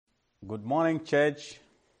Good morning, church.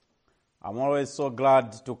 I'm always so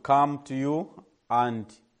glad to come to you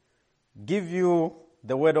and give you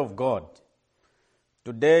the Word of God.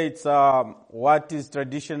 Today it's what is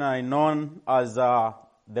traditionally known as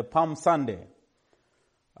the Palm Sunday.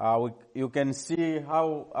 You can see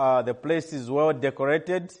how the place is well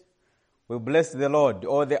decorated. We bless the Lord.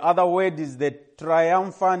 Or the other word is the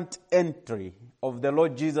triumphant entry of the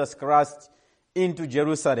Lord Jesus Christ into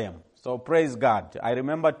Jerusalem. So praise God. I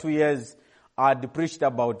remember 2 years I had preached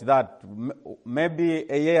about that, maybe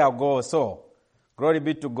a year ago or so. Glory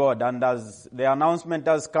be to God. And as the announcement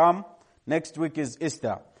has come, next week is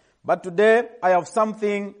Easter. But today I have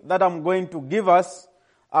something that I'm going to give us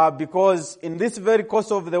because in this very course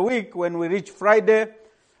of the week, when we reach Friday,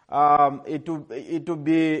 it will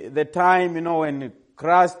be the time, when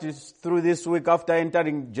Christ is through this week after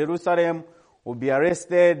entering Jerusalem, will be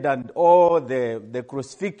arrested and all the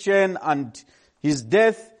crucifixion and his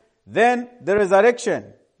death. Then the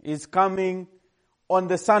resurrection is coming on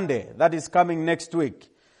the Sunday. That is coming next week.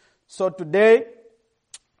 So today,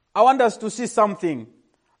 I want us to see something.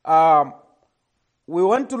 We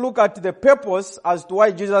want to look at the purpose as to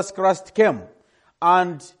why Jesus Christ came.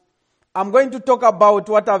 And I'm going to talk about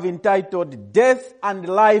what I've entitled Death and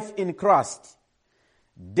Life in Christ.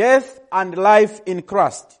 Death and Life in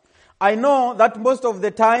Christ. I know that most of the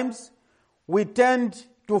times we tend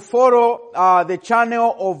to follow the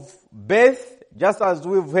channel of birth, just as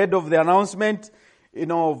we've heard of the announcement,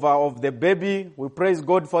 of the baby. We praise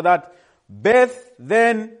God for that. Birth,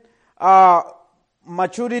 then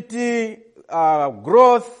maturity,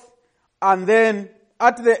 growth, and then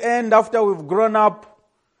at the end, after we've grown up,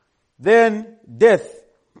 then death.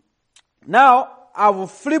 Now, I've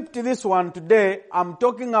flipped this one today. I'm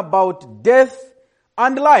talking about death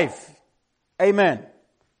and life. Amen.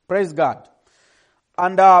 Praise God.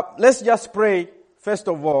 And let's just pray, first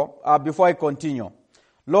of all, before I continue.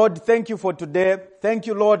 Lord, thank you for today. Thank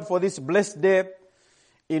you, Lord, for this blessed day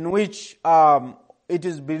in which it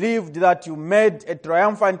is believed that you made a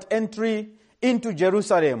triumphant entry into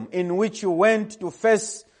Jerusalem, in which you went to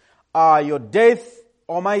face your death,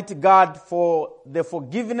 Almighty God, for the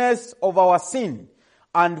forgiveness of our sin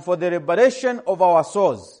and for the liberation of our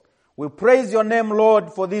souls. We praise your name,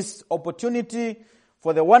 Lord, for this opportunity,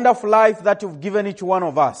 for the wonderful life that you've given each one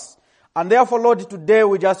of us. And therefore, Lord, today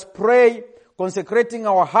we just pray, consecrating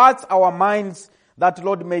our hearts, our minds, that,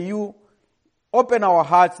 Lord, may you open our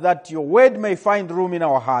hearts, that your word may find room in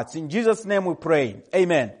our hearts. In Jesus' name we pray.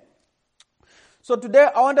 Amen. So today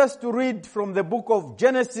I want us to read from the book of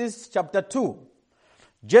Genesis chapter 2.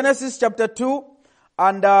 Genesis chapter 2,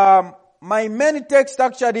 and my main text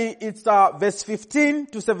actually it's verse 15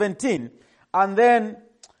 to 17, and then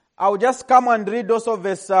I'll just come and read also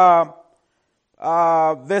verse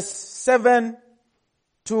 7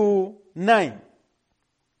 to 9.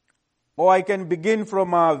 Or I can begin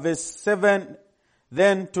from verse 7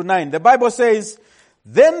 then to 9. The Bible says,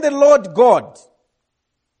 Then the Lord God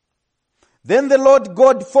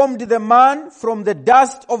formed the man from the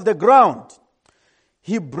dust of the ground.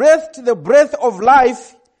 He breathed the breath of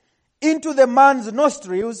life into the man's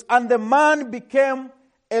nostrils, and the man became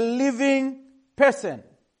a living person,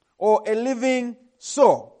 or a living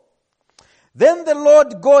soul. Then the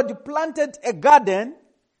Lord God planted a garden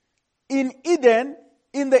in Eden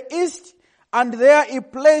in the east, and there he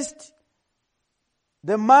placed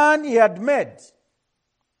the man he had made.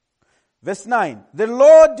 Verse 9. The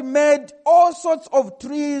Lord made all sorts of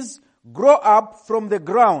trees grow up from the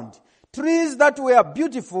ground, trees that were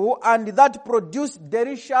beautiful and that produced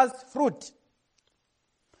delicious fruit.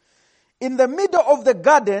 In the middle of the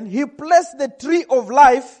garden, he placed the tree of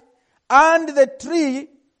life and the tree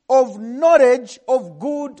of knowledge of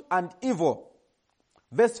good and evil.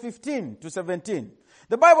 Verse 15 to 17.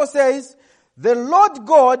 The Bible says, The Lord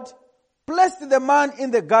God placed the man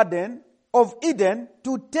in the garden of Eden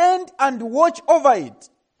to tend and watch over it.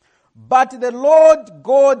 But the Lord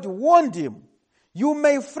God warned him, You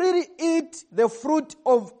may freely eat the fruit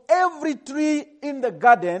of every tree in the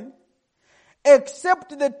garden,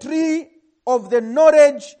 except the tree of the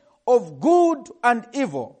knowledge of good and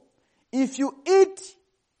evil. If you eat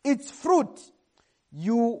its fruit,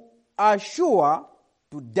 you are sure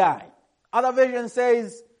to die. Other version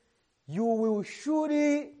says, you will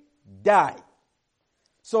surely die.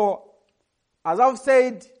 So, as I've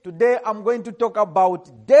said, today I'm going to talk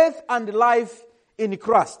about death and life in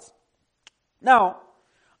Christ. Now,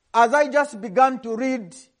 as I just began to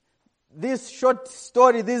read this short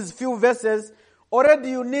story, these few verses, already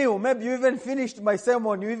you knew, maybe you even finished my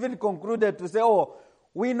sermon, you even concluded to say,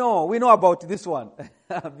 We know about this one.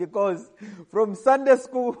 Because from Sunday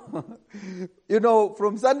school,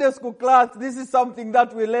 from Sunday school class, this is something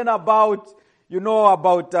that we learn about,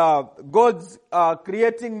 about God's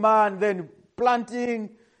creating man, then planting,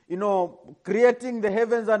 creating the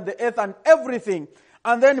heavens and the earth and everything,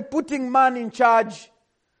 and then putting man in charge.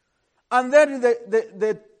 And then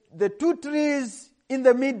the two trees in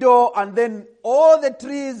the middle, and then all the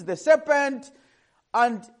trees, the serpent,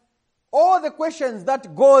 and all the questions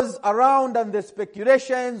that goes around, and the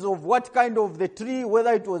speculations of what kind of the tree,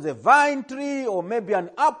 whether it was a vine tree or maybe an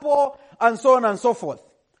apple, and so on and so forth.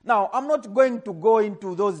 Now, I'm not going to go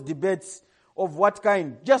into those debates of what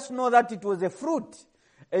kind. Just know that it was a fruit.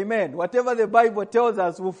 Amen. Whatever the Bible tells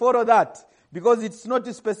us, we'll follow that, because it's not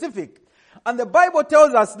specific. And the Bible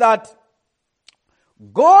tells us that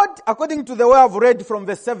God, according to the way I've read from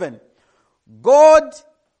verse 7, God,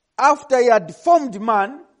 after he had formed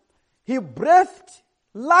man, he breathed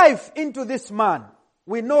life into this man.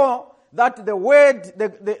 We know that the word,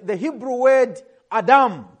 the Hebrew word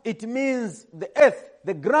Adam, it means the earth,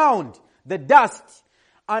 the ground, the dust.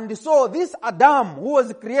 And so this Adam, who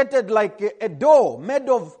was created like a dough made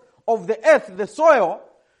of the earth, the soil,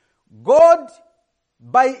 God,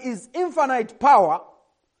 by his infinite power,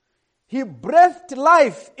 he breathed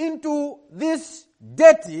life into this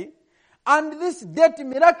deity, and this deity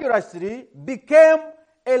miraculously became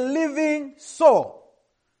a living soul,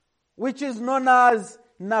 which is known as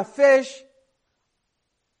Nefesh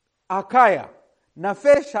Hakaya.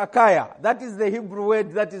 Nefesh Hakaya. That is the Hebrew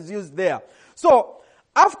word that is used there. So,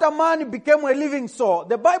 after man became a living soul,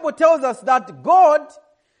 the Bible tells us that God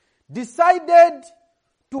decided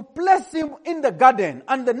to place him in the garden,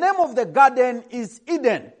 and the name of the garden is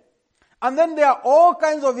Eden. And then there are all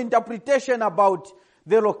kinds of interpretation about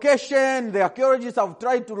the location. The archaeologists have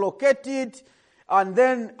tried to locate it, and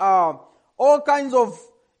then all kinds of,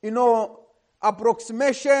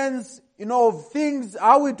 approximations, of things,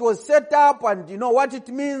 how it was set up, and what it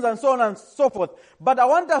means, and so on and so forth. But I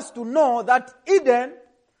want us to know that Eden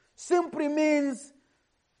simply means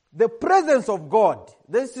the presence of God.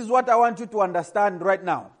 This is what I want you to understand right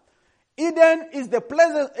now. Eden is the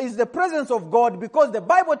presence of God, because the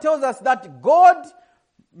Bible tells us that God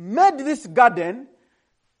made this garden,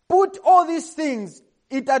 put all these things.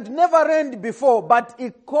 It had never rained before, but He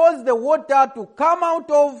caused the water to come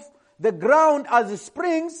out of the ground as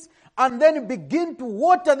springs, and then begin to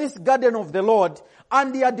water this garden of the Lord.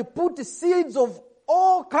 And He had put seeds of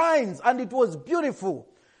all kinds, and it was beautiful.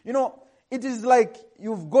 It is like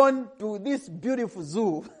you've gone to this beautiful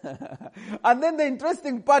zoo. And then the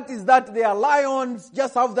interesting part is that there are lions.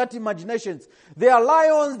 Just have that imaginations. There are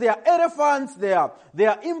lions, there are elephants, there are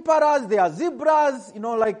impalas, there are zebras,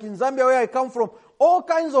 like in Zambia where I come from. All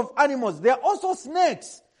kinds of animals. There are also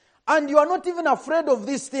snakes. And you are not even afraid of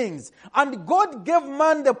these things. And God gave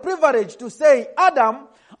man the privilege to say, Adam,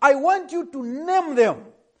 I want you to name them.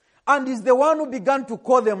 And he's the one who began to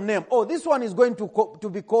call them name. Oh, this one is going to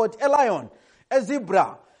be called a lion, a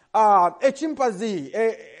zebra, a chimpanzee,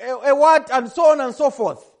 a what, and so on and so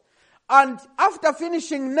forth. And after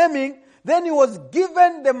finishing naming, then he was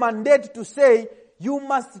given the mandate to say, you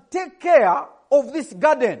must take care of this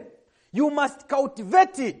garden. You must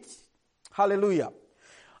cultivate it. Hallelujah.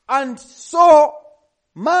 And so,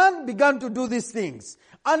 man began to do these things.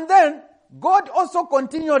 And then, God also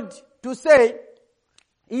continued to say,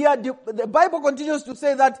 the Bible continues to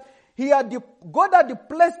say that God had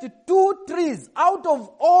placed 2 trees out of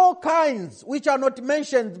all kinds, which are not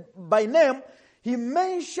mentioned by name. He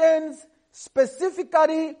mentions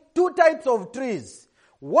specifically 2 types of trees.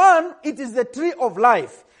 One, it is the tree of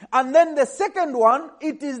life. And then the second one,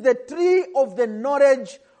 it is the tree of the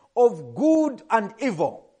knowledge of good and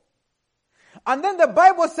evil. And then the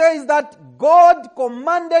Bible says that God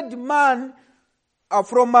commanded man,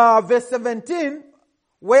 from verse 17,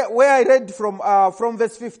 where I read from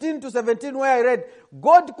verse 15 to 17, where I read,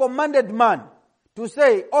 God commanded man to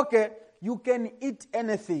say, okay, you can eat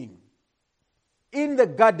anything in the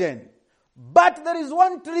garden, but there is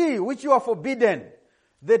one tree which you are forbidden,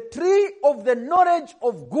 the tree of the knowledge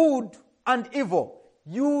of good and evil.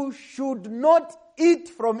 You should not eat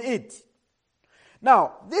from it.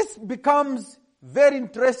 Now, this becomes very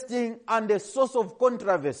interesting and a source of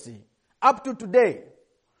controversy up to today,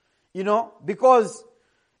 because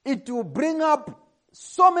it will bring up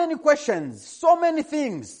so many questions, so many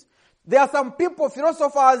things. There are some people,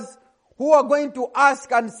 philosophers, who are going to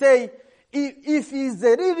ask and say, if He is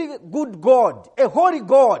a really good God, a holy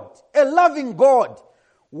God, a loving God,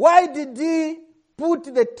 why did He put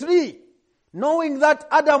the tree knowing that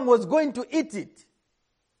Adam was going to eat it?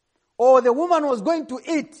 or the woman was going to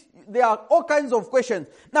eat. There are all kinds of questions.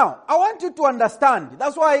 Now, I want you to understand.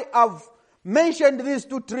 That's why I've mentioned these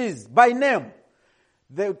two trees by name.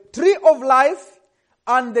 The tree of life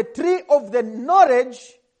and the tree of the knowledge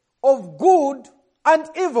of good and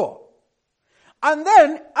evil. And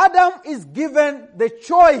then Adam is given the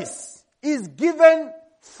choice, is given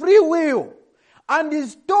free will, and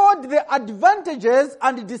is told the advantages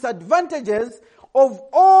and disadvantages of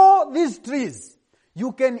all these trees.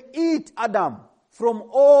 You can eat, Adam, from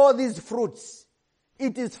all these fruits.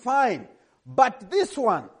 It is fine. But this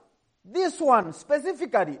one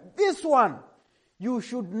specifically, this one, you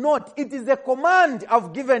should not. It is a command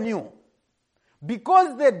I've given you.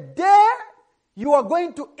 Because the day you are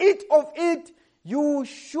going to eat of it, you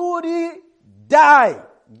surely die.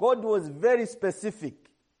 God was very specific.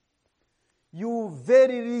 You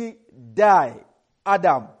verily die,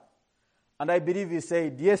 Adam. And I believe he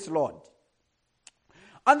said, yes, Lord.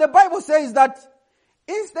 And the Bible says that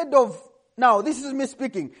instead of, now this is me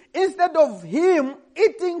speaking, instead of him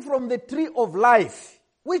eating from the tree of life,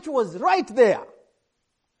 which was right there,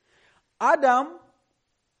 Adam,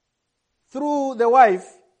 through the wife,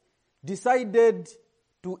 decided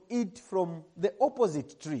to eat from the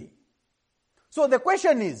opposite tree. So the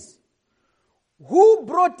question is, who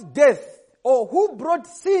brought death or who brought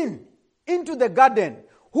sin into the garden?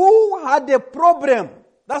 Who had a problem?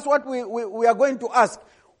 That's what we are going to ask.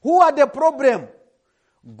 Who had a problem?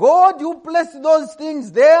 God who placed those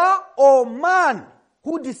things there, or man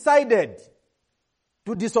who decided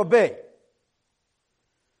to disobey?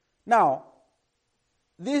 Now,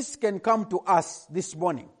 this can come to us this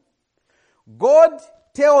morning. God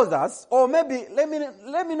tells us, or maybe let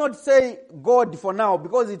me not say God for now,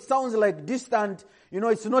 because it sounds like distant,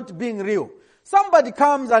 it's not being real. Somebody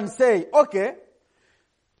comes and say, okay,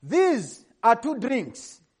 these are two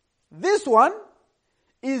drinks. This one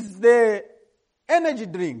is the energy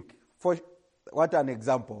drink. For what an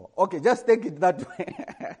example. Okay, just take it that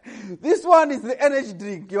way. This one is the energy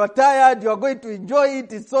drink. You are tired, you are going to enjoy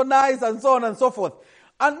it, it's so nice, and so on and so forth.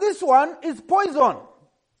 And this one is poison.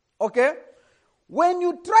 Okay? When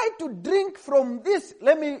you try to drink from this,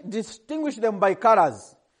 let me distinguish them by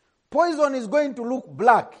colors. Poison is going to look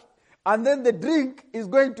black, and then the drink is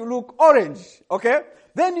going to look orange. Okay?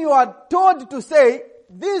 Then you are told to say,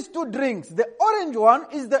 these two drinks, the orange one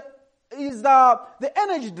is the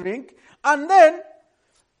energy drink, and then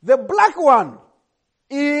the black one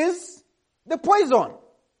is the poison.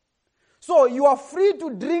 So you are free to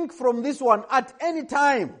drink from this one at any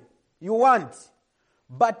time you want.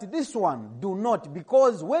 But this one, do not,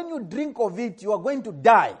 because when you drink of it, you are going to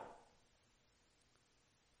die.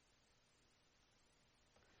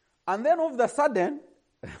 And then all of a sudden,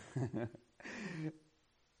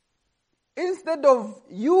 instead of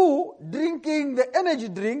you drinking the energy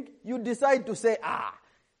drink, you decide to say,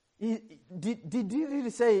 did he really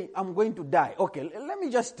say I'm going to die? Okay, let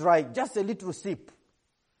me just try just a little sip.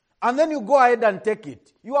 And then you go ahead and take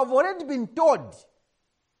it. You have already been told.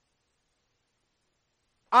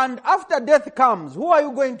 And after death comes, who are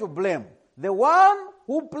you going to blame? The one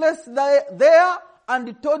who placed there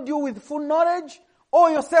and told you with full knowledge,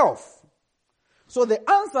 or yourself? So the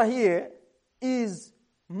answer here is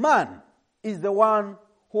man is the one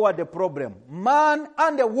who had the problem. Man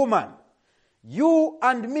and a woman. You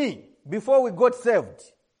and me, before we got saved.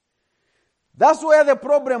 That's where the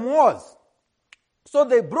problem was. So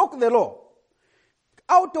they broke the law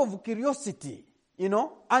out of curiosity,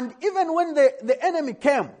 and even when the enemy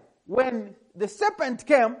came, when the serpent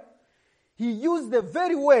came, he used the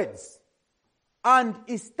very words and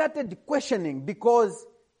he started questioning, because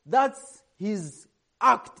that's his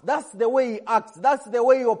act. That's the way he acts. That's the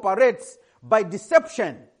way he operates, by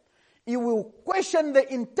deception. He will question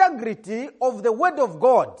the integrity of the word of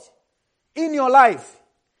God in your life.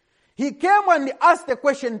 He came and asked a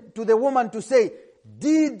question to the woman to say,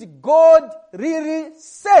 did God really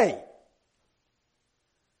say?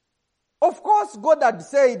 Of course, God had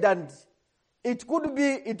said, and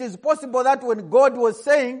it is possible that when God was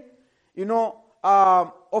saying,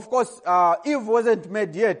 of course, Eve wasn't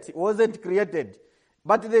made yet, wasn't created.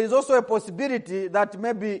 But there is also a possibility that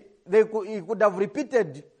maybe he could have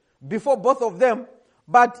repeated before both of them.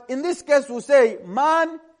 But in this case, we say,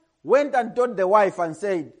 man went and told the wife and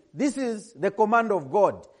said, this is the command of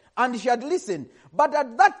God. And she had listened. But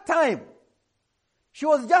at that time, she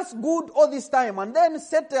was just good all this time. And then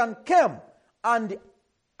Satan came and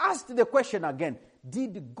asked the question again.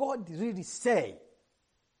 Did God really say?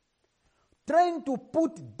 Trying to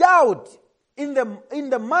put doubt in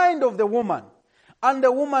the mind of the woman. And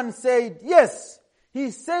the woman said, yes,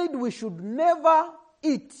 he said we should never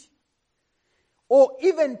eat or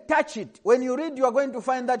even touch it. When you read, you are going to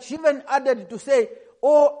find that she even added to say,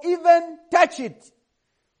 or even touch it.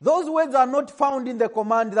 Those words are not found in the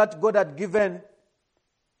command that God had given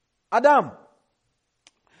Adam.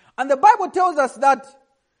 And the Bible tells us that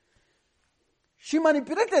she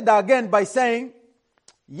manipulated her again by saying,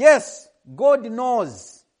 yes, God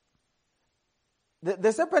knows.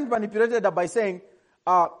 The serpent manipulated her by saying,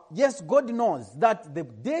 yes, God knows that the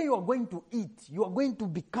day you are going to eat, you are going to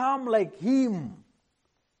become like Him.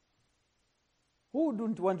 Who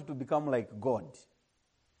wouldn't want to become like God?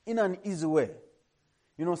 In an easy way.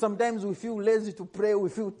 You know, sometimes we feel lazy to pray, we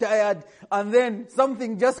feel tired, and then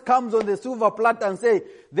something just comes on the silver platter and say,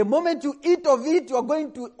 the moment you eat of it, you are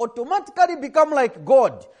going to automatically become like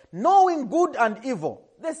God, knowing good and evil.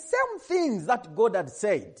 The same things that God had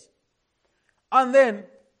said. And then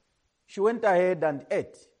she went ahead and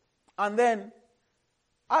ate. And then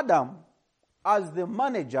Adam, as the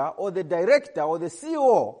manager or the director or the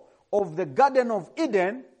CEO of the Garden of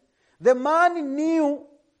Eden, the man knew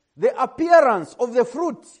the appearance of the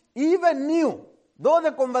fruit. He even knew, though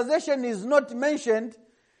the conversation is not mentioned,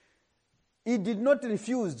 he did not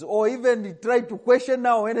refuse or even try to question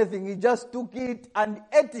or anything. He just took it and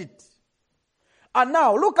ate it. And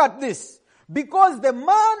now, look at this. Because the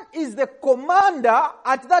man is the commander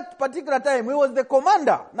at that particular time. He was the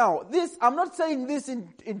commander. Now, this, I'm not saying this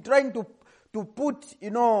in trying to put,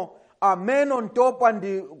 men on top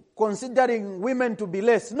and considering women to be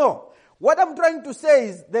less. No. What I'm trying to say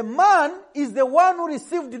is the man is the one who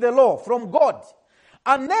received the law from God.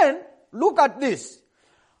 And then, look at this.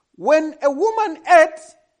 When a woman ate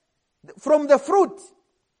from the fruit,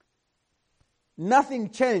 nothing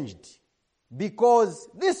changed. Because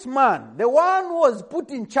this man, the one who was put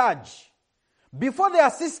in charge, before the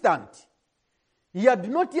assistant, he had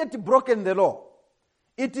not yet broken the law.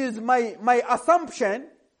 It is my assumption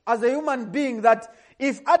as a human being that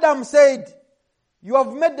if Adam said, you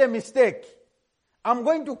have made a mistake, I'm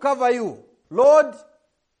going to cover you. Lord,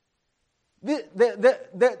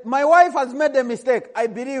 my wife has made a mistake. I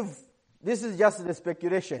believe this is just the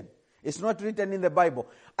speculation. It's not written in the Bible.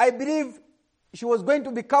 I believe she was going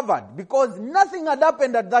to be covered because nothing had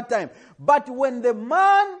happened at that time. But when the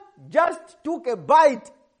man just took a bite,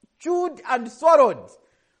 chewed and swallowed,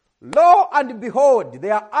 lo and behold,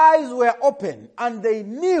 their eyes were open and they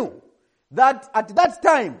knew that at that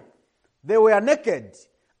time they were naked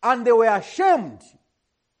and they were ashamed.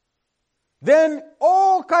 Then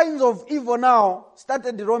all kinds of evil now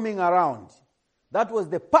started roaming around. That was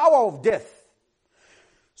the power of death.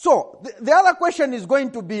 So, the other question is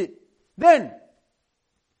going to be, then,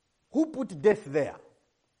 who put death there?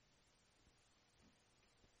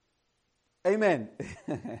 Amen.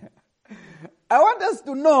 I want us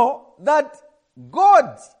to know that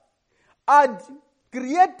God had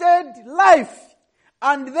created life.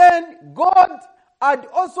 And then God had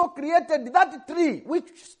also created that tree which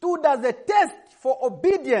stood as a test for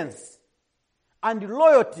obedience and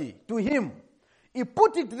loyalty to Him. He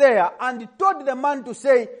put it there and told the man to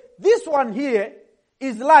say, this one here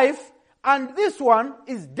is life and this one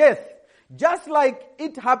is death. Just like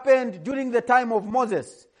it happened during the time of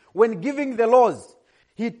Moses when giving the laws.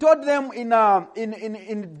 He told them in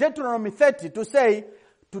Deuteronomy 30 to say,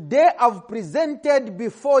 today I've presented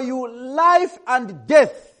before you life and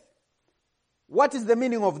death. What is the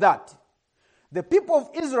meaning of that? The people of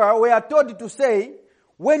Israel were told to say,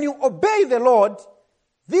 when you obey the Lord,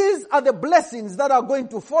 these are the blessings that are going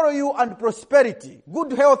to follow you and prosperity,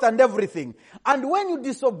 good health and everything. And when you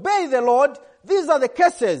disobey the Lord, these are the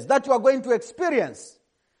curses that you are going to experience.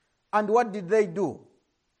 And what did they do?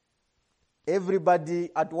 Everybody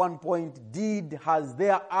at one point has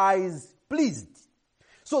their eyes pleased.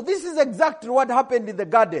 So this is exactly what happened in the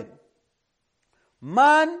garden.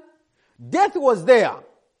 Death was there,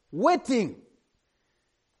 waiting.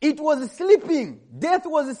 It was sleeping. Death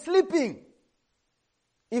was sleeping.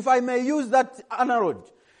 If I may use that analogy.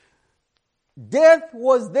 Death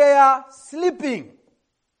was there sleeping.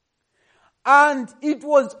 And it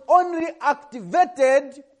was only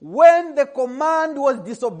activated when the command was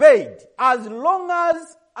disobeyed. As long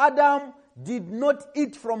as Adam did not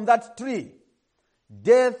eat from that tree,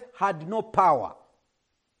 death had no power.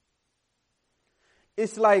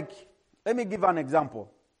 It's like, let me give an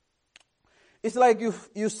example. It's like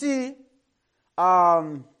you see,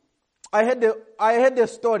 I heard a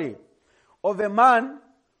story of a man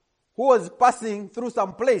who was passing through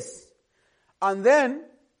some place. And then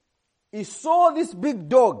he saw this big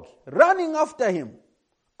dog running after him.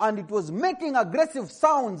 And it was making aggressive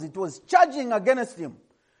sounds. It was charging against him.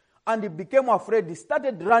 And he became afraid. He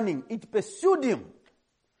started running. It pursued him.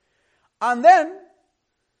 And then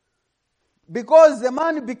because the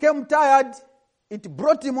man became tired, it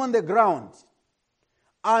brought him on the ground.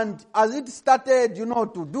 And as it started,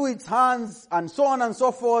 to do its hands and so on and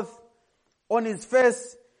so forth on his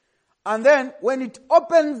face, and then when it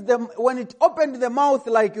opened the mouth,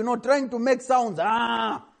 like, trying to make sounds,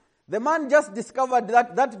 the man just discovered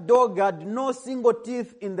that dog had no single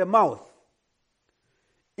teeth in the mouth.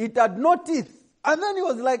 It had no teeth. And then he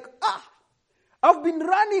was like, I've been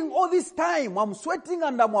running all this time. I'm sweating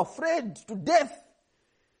and I'm afraid to death,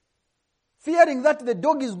 fearing that the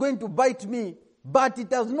dog is going to bite me, but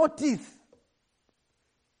it has no teeth.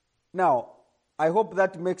 Now, I hope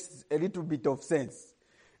that makes a little bit of sense.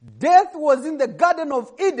 Death was in the Garden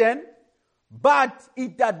of Eden, but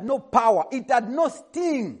it had no power. It had no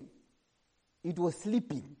sting. It was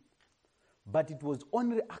sleeping. But it was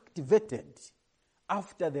only activated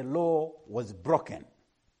after the law was broken.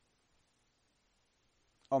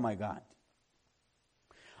 Oh my God.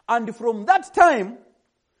 And from that time,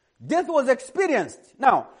 death was experienced.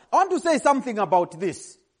 Now, I want to say something about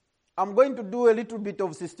this. I'm going to do a little bit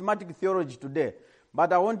of systematic theology today,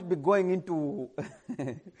 but I won't be going into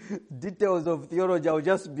details of theology. I'll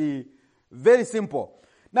just be very simple.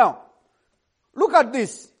 Now, look at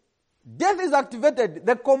this. Death is activated.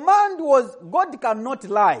 The command was, God cannot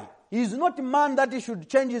lie. He is not man that he should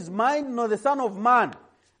change his mind, nor the son of man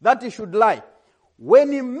that he should lie.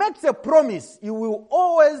 When he makes a promise, he will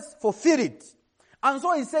always fulfill it. And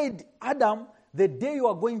so he said, Adam, the day you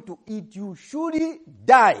are going to eat, you surely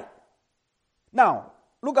die. Now,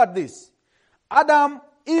 look at this.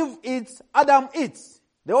 Eve eats, Adam eats.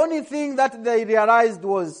 The only thing that they realized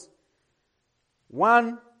was,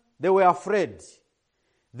 one, they were afraid.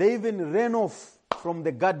 They even ran off from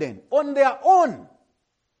the garden on their own.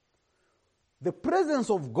 The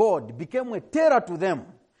presence of God became a terror to them.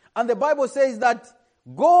 And the Bible says that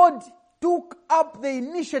God took up the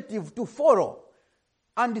initiative to follow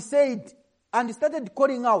and said, and he started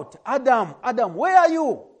calling out, Adam, Adam, where are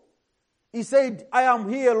you? He said, I am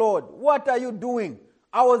here, Lord. What are you doing?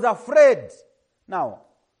 I was afraid. Now,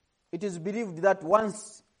 it is believed that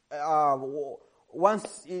once,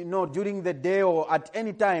 during the day or at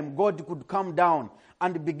any time, God could come down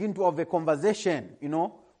and begin to have a conversation,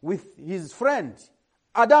 with his friend,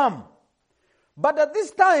 Adam. But at this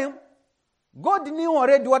time, God knew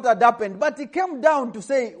already what had happened, but he came down to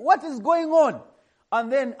say, what is going on?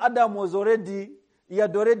 And then Adam he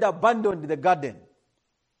had already abandoned the garden.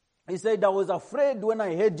 He said, I was afraid when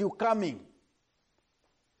I heard you coming.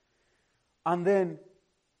 And then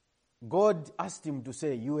God asked him to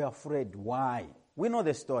say, you were afraid. Why? We know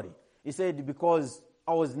the story. He said, because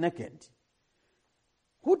I was naked.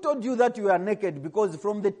 Who told you that you are naked? Because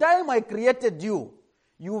from the time I created you,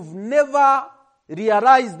 you've never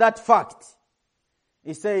realized that fact.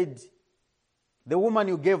 He said, the woman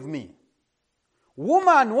you gave me.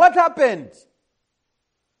 Woman, what happened?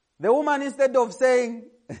 The woman, instead of saying,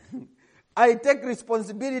 I take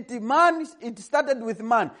responsibility, man, it started with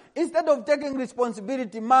man. Instead of taking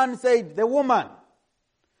responsibility, man said, the woman.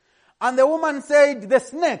 And the woman said, the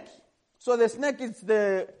snake. So the snake is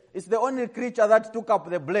the only creature that took up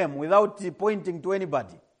the blame without pointing to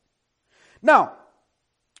anybody. Now,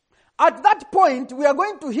 at that point, we are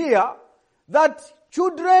going to hear that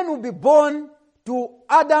children will be born to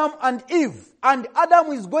Adam and Eve. And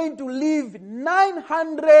Adam is going to live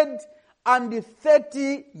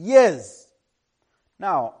 930 years.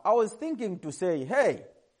 Now, I was thinking to say, hey,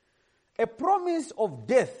 a promise of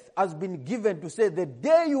death has been given to say, the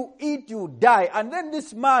day you eat, you die. And then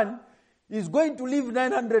this man is going to live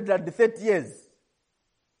 930 years.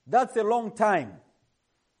 That's a long time.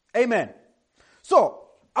 Amen. So,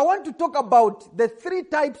 I want to talk about the 3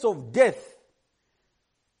 types of death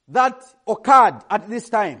that occurred at this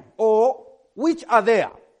time, or which are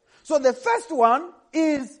there. So the first one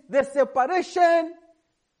is the separation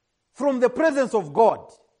from the presence of God.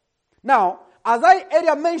 Now, as I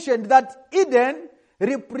earlier mentioned, that Eden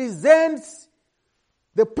represents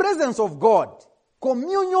the presence of God,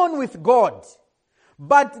 communion with God.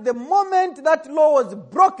 But the moment that law was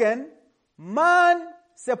broken, man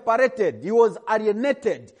separated. He was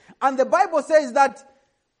alienated. And the Bible says that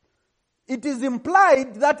it is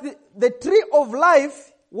implied that the tree of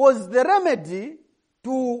life was the remedy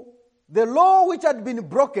to the law which had been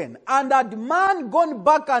broken. And had man gone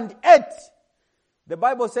back and ate, the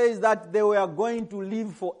Bible says that they were going to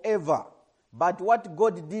live forever. But what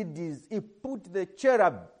God did is he put the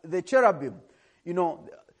cherubim,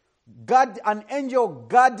 an angel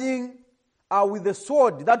guarding with the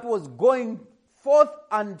sword that was going forth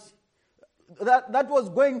and that was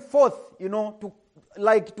going forth, to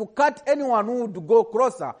like to cut anyone who would go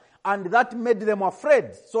closer, and that made them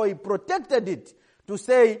afraid. So he protected it to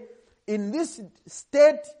say, in this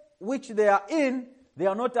state which they are in, they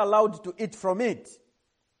are not allowed to eat from it.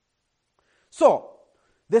 So,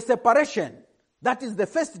 the separation, that is the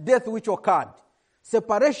first death which occurred.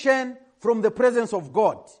 Separation from the presence of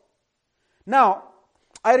God. Now,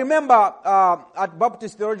 I remember at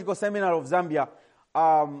Baptist Theological Seminar of Zambia,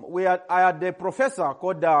 I had a professor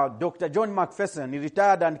called Dr. John McPherson. He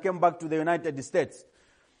retired and came back to the United States.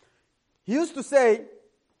 He used to say,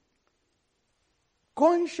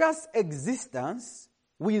 conscious existence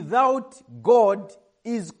without God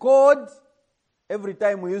is called, every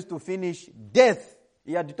time we used to finish, death.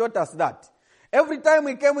 He had taught us that. Every time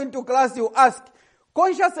we came into class, you ask,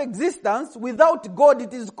 conscious existence without God,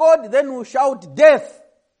 it is called, then we shout death.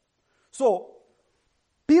 So,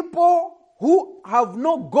 people who have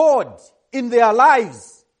no God in their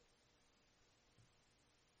lives,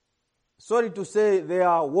 sorry to say, they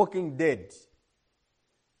are walking dead.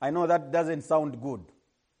 I know that doesn't sound good.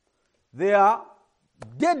 They are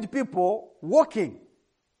dead people walking.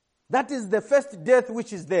 That is the first death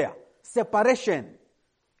which is there. Separation,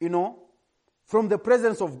 from the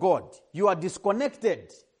presence of God. You are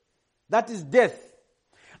disconnected. That is death.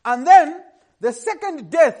 And then, the second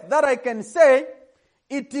death that I can say,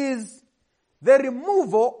 it is the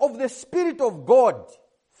removal of the Spirit of God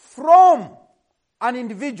from an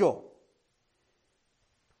individual.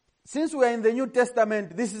 Since we are in the New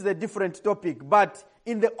Testament, this is a different topic. But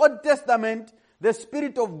in the Old Testament, the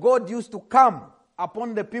Spirit of God used to come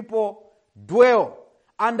upon the people, dwell.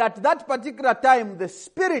 And at that particular time, the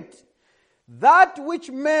Spirit, that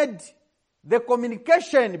which made the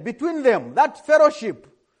communication between them, that fellowship,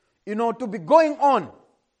 to be going on,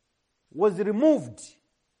 was removed.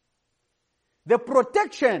 The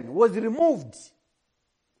protection was removed.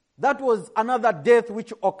 That was another death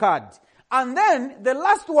which occurred. And then, the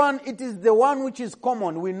last one, it is the one which is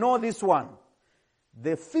common. We know this one.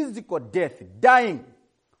 The physical death, dying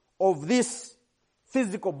of this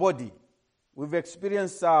physical body. We've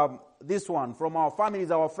experienced this one from our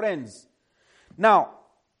families, our friends. Now,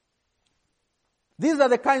 these are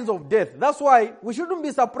the kinds of death. That's why we shouldn't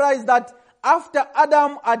be surprised that after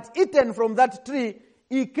Adam had eaten from that tree,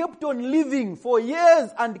 he kept on living for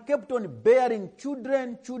years and kept on bearing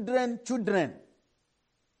children.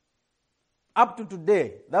 Up to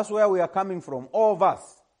today. That's where we are coming from, all of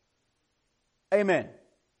us. Amen.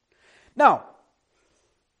 Now,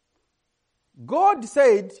 God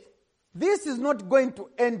said, this is not going to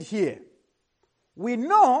end here. We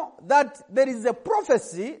know that there is a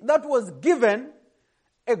prophecy that was given,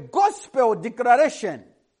 a gospel declaration,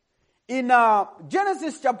 in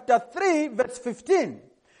Genesis chapter 3, verse 15,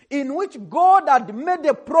 in which God had made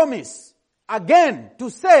a promise again to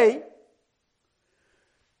say,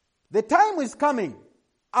 the time is coming,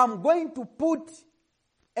 I'm going to put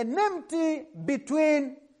an enmity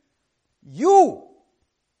between you,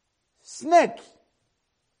 snake,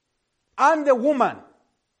 and the woman.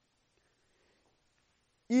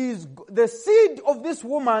 The seed of this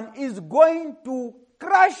woman is going to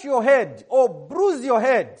crush your head or bruise your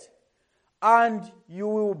head, and you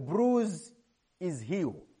will bruise his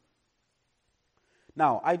heel.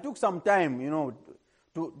 Now, I took some time,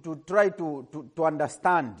 to try to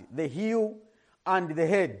understand the heel and the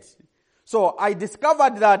head. So I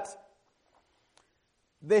discovered that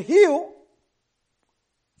the heel,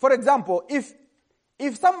 for example, if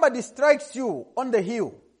somebody strikes you on the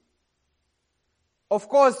heel, of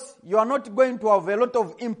course, you are not going to have a lot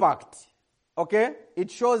of impact. Okay?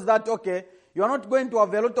 It shows that, you are not going to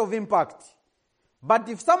have a lot of impact. But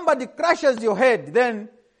if somebody crushes your head, then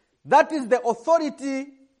that is the authority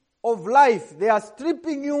of life. They are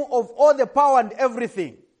stripping you of all the power and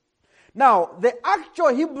everything. Now, the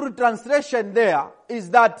actual Hebrew translation there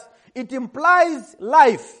is that it implies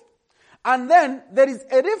life. And then there is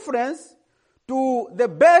a reference to the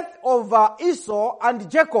birth of Esau and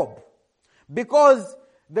Jacob. Because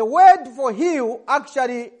the word for heel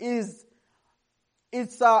actually is, I've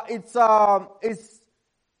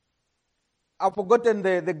forgotten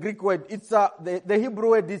the Greek word. It's the Hebrew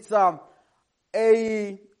word. It's a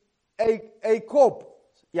cope.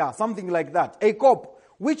 Yeah, something like that. A cope,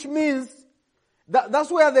 which means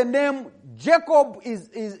that's where the name Jacob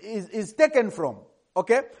is taken from.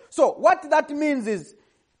 Okay? So what that means is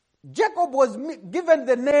Jacob was given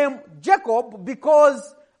the name Jacob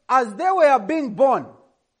because as they were being born,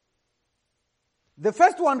 the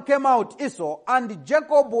first one came out, Esau, and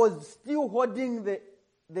Jacob was still holding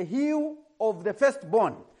the heel of the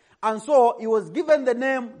firstborn. And so he was given the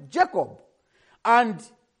name Jacob. And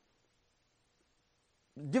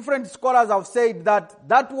different scholars have said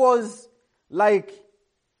that was like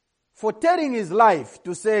foretelling his life,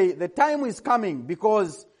 to say the time is coming,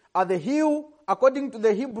 because the heel, according to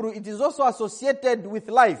the Hebrew, it is also associated with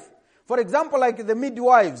life. For example, like the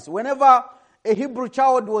midwives, whenever a Hebrew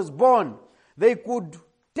child was born, they could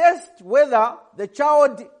test whether the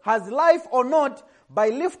child has life or not by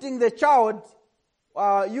lifting the child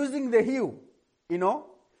using the heel. You know,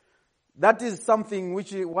 that is something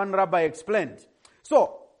which one rabbi explained.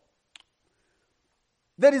 So,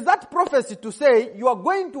 there is that prophecy to say you are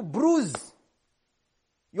going to bruise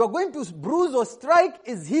or strike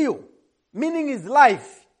his heel, meaning his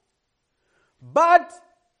life. But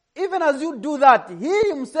even as you do that, he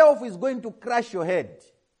himself is going to crush your head.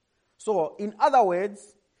 So, in other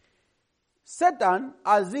words, Satan,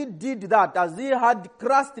 as he did that, as he had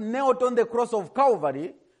Christ nailed on the cross of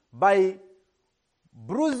Calvary, by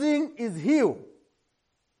bruising his heel,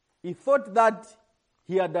 he thought that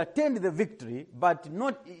he had attained the victory, but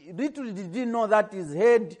little did he know that his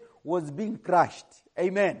head was being crushed.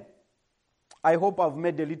 Amen. I hope I've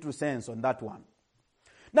made a little sense on that one.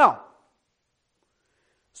 Now,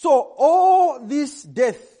 so all this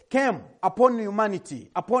death came upon humanity,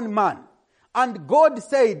 upon man. And God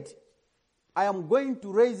said, I am going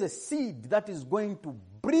to raise a seed that is going to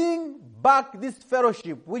bring back this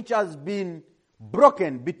fellowship which has been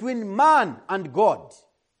broken between man and God.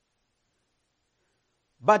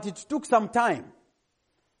 But it took some time.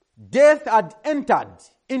 Death had entered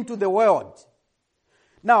into the world.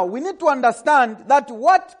 Now, we need to understand that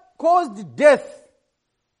what caused death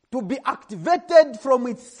to be activated from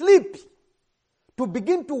its sleep, to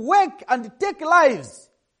begin to wake and take lives,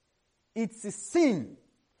 it's sin.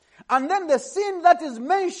 And then the sin that is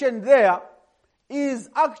mentioned there is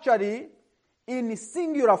actually in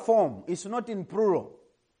singular form. It's not in plural.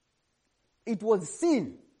 It was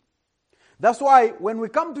sin. That's why when we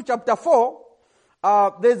come to chapter 4,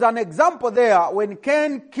 there's an example there. When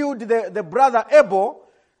Cain killed the brother Abel,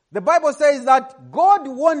 the Bible says that God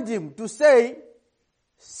warned him to say,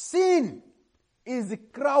 sin is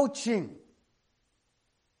crouching.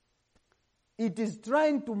 It is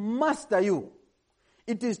trying to master you.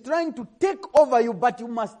 It is trying to take over you, but you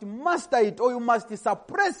must master it or you must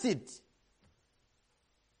suppress it.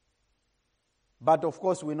 But of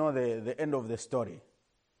course we know the end of the story.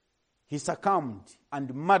 He succumbed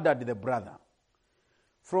and murdered the brother.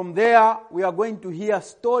 From there, we are going to hear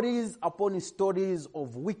stories upon stories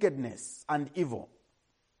of wickedness and evil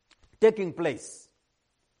taking place.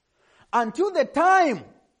 Until the time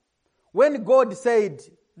when God said,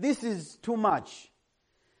 this is too much.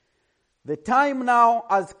 The time now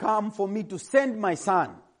has come for me to send my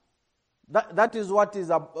son. That is what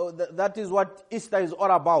Easter is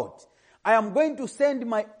all about. I am going to send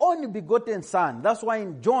my only begotten son. That's why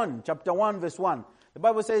in John chapter 1 verse 1, the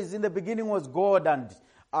Bible says, in the beginning was God, and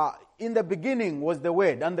in the beginning was the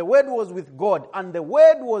Word, and the Word was with God, and the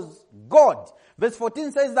Word was God. Verse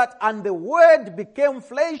 14 says that, and the Word became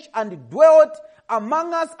flesh and dwelt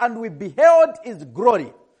among us, and we beheld his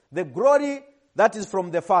glory. The glory that is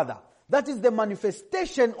from the Father. That is the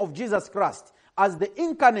manifestation of Jesus Christ as the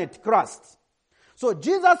incarnate Christ. So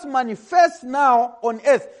Jesus manifests now on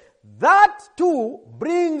earth. That too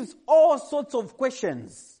brings all sorts of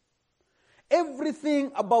questions.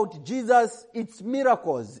 Everything about Jesus, it's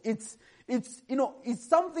miracles. It's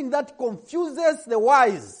something that confuses the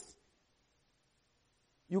wise.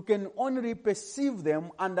 You can only perceive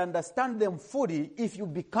them and understand them fully if you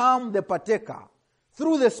become the partaker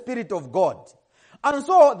through the Spirit of God. And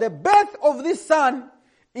so the birth of this son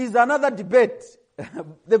is another debate.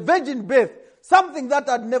 The virgin birth, something that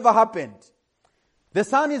had never happened. The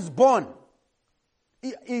son is born.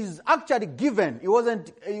 He is actually given. He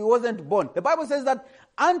wasn't born. The Bible says that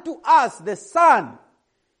unto us the son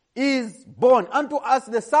is born. Unto us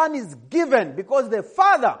the son is given, because the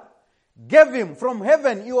Father gave him from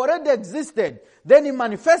heaven. He already existed. Then he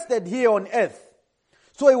manifested here on earth.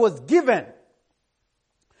 So he was given.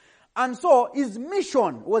 And so his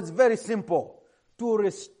mission was very simple. To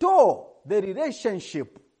restore the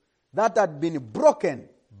relationship that had been broken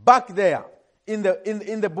back there in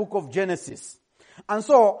the book of Genesis. And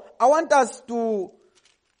so I want us to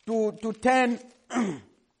turn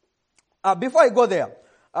before I go there.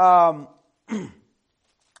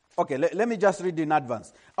 Okay, let me just read in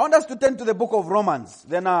advance. I want us to turn to the book of Romans.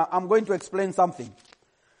 Then I'm going to explain something.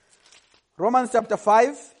 Romans chapter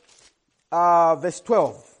 5, verse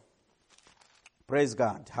 12. Praise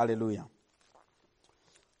God. Hallelujah.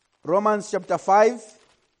 Romans chapter 5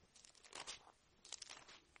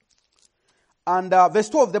 and verse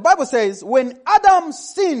 12. The Bible says, when Adam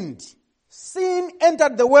sinned, sin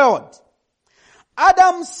entered the world.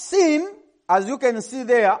 Adam's sin, as you can see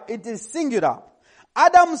there, it is singular.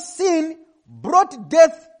 Adam's sin brought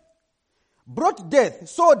death.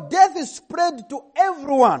 So death is spread to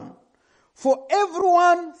everyone. For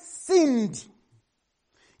everyone sinned.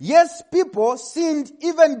 Yes, people sinned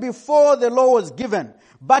even before the law was given.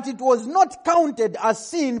 But it was not counted as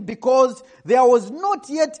sin because there was not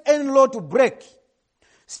yet any law to break.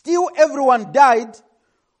 Still, everyone died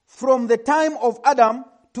from the time of Adam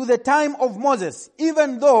to the time of Moses,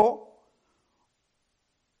 even those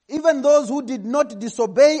who did not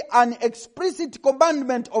disobey an explicit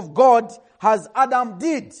commandment of God as Adam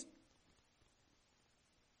did.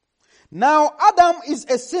 Now, Adam is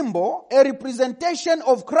a symbol, a representation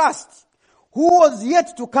of Christ, who was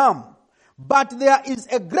yet to come. But there is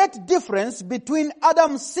a great difference between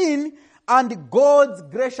Adam's sin and God's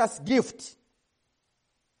gracious gift.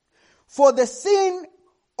 For the sin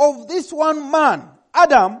of this one man,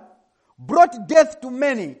 Adam, brought death to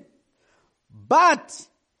many. But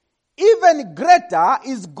even greater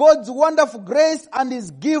is God's wonderful grace and His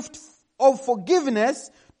gift of forgiveness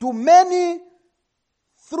to many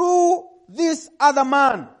through this other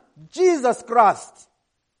man, Jesus Christ.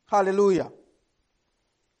 Hallelujah.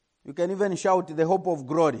 You can even shout the hope of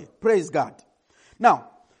glory. Praise God. Now,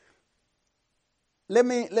 let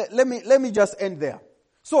me just end there.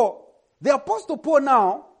 So, the Apostle Paul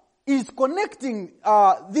now is connecting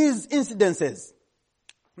these incidences.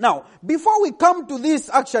 Now, before we come to this,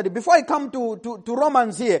 before I come to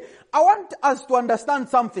Romans here, I want us to understand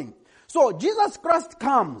something. So, Jesus Christ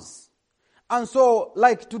comes. And so,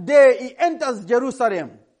 like today, He enters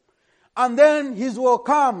Jerusalem. And then He's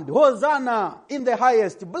welcomed. Hosanna in the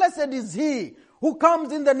highest. Blessed is He who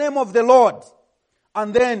comes in the name of the Lord.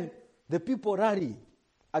 And then the people rally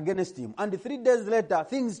against Him. And 3 days later,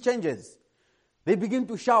 things changes. They begin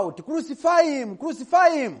to shout, "Crucify Him! Crucify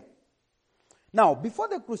Him!" Now, before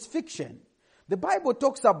the crucifixion, the Bible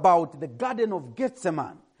talks about the Garden of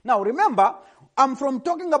Gethsemane. Now, remember, I'm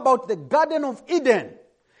talking about the Garden of Eden.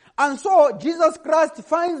 And so, Jesus Christ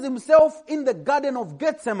finds Himself in the Garden of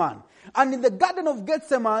Gethsemane. And in the Garden of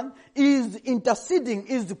Gethsemane, He is interceding,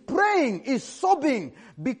 is praying, is sobbing,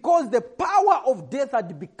 because the power of death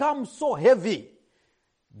had become so heavy.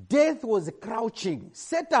 Death was crouching.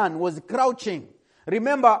 Satan was crouching.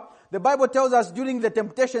 Remember, the Bible tells us during the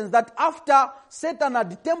temptations that after Satan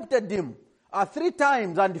had tempted Him 3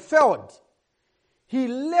 times and failed, he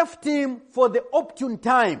left Him for the opportune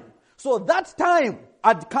time. So that time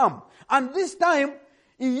had come. And this time,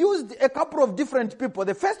 He used a couple of different people.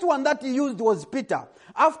 The first one that He used was Peter.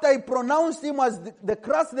 After He pronounced him as the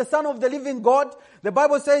Christ, the Son of the living God, the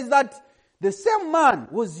Bible says that the same man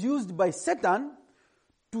was used by Satan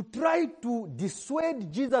to try to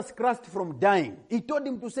dissuade Jesus Christ from dying. He told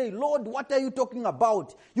him to say, "Lord, what are you talking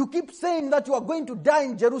about? You keep saying that you are going to die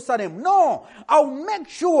in Jerusalem. No, I'll make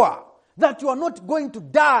sure that you are not going to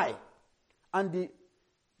die." And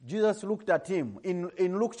Jesus looked at him.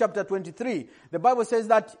 In Luke chapter 23, the Bible says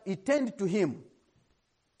that He turned to him.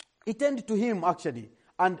 He turned to him actually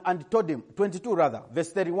and told him, 22 rather,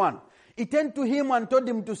 verse 31. He turned to him and told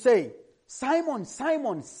him to say, "Simon,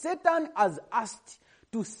 Simon, Satan has asked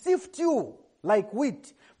to sift you like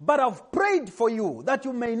wheat, but I've prayed for you that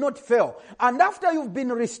you may not fail. And after you've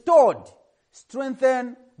been restored,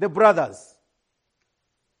 strengthen the brothers."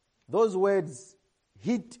 Those words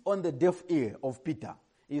hit on the deaf ear of Peter.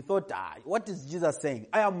 He thought, what is Jesus saying?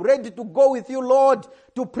 I am ready to go with you, Lord,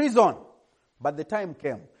 to prison. But the time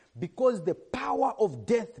came. Because the power of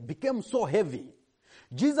death became so heavy,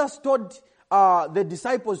 Jesus told the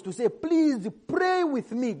disciples to say, "Please pray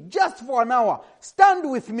with me just for an hour. Stand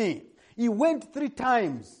with me." He went 3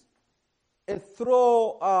 times. A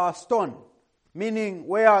throw stone. Meaning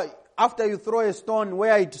where after you throw a stone,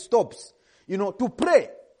 where it stops. To pray.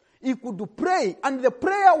 He could pray. And the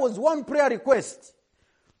prayer was one prayer request.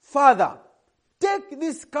 "Father, take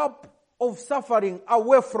this cup of suffering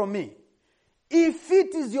away from me. If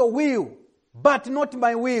it is your will, but not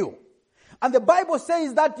my will." And the Bible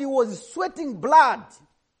says that he was sweating blood.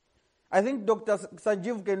 I think Dr.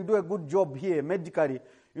 Sanjeev can do a good job here medically.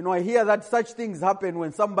 I hear that such things happen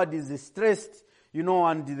when somebody is stressed,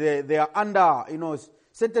 and they are under,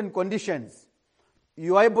 certain conditions.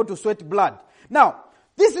 You are able to sweat blood. Now,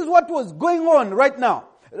 this is what was going on right now.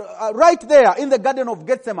 Right there in the Garden of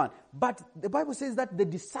Gethsemane. But the Bible says that the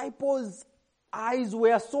disciples' eyes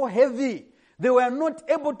were so heavy. They were not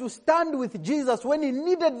able to stand with Jesus when He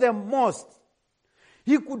needed them most.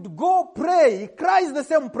 He could go pray. He cries the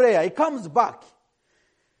same prayer. He comes back.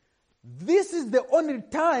 This is the only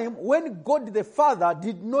time when God the Father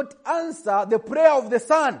did not answer the prayer of the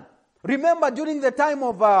Son. Remember during the time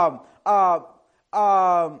of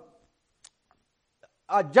Jairus.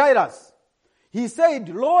 He said,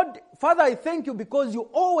 Lord, Father, I thank you because you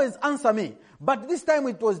always answer me. But this time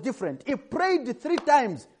it was different. He prayed 3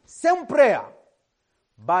 times, same prayer.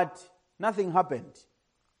 But nothing happened.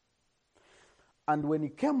 And when he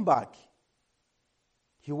came back,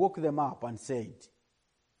 he woke them up and said,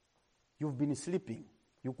 you've been sleeping.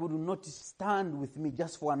 You could not stand with me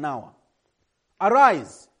just for an hour.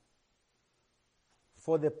 Arise,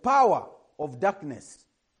 for the power of darkness,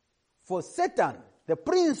 for Satan, the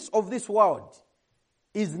prince of this world,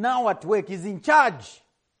 is now at work, is in charge.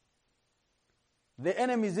 The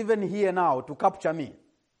enemy is even here now to capture me.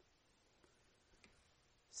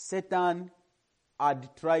 Satan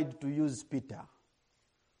had tried to use Peter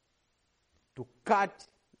to cut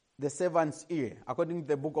the servant's ear, according to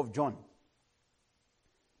the book of John.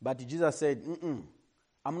 But Jesus said,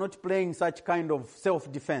 I'm not playing such kind of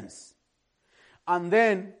self-defense. And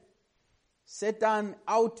then Satan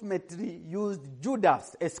ultimately used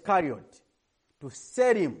Judas Iscariot to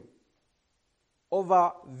sell him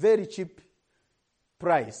over very cheap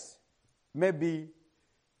price, maybe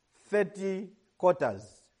 30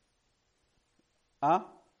 quarters.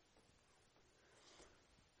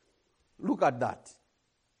 Look at that.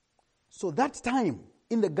 So that time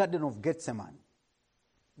in the Garden of Gethsemane,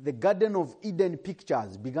 the Garden of Eden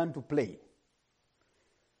pictures began to play.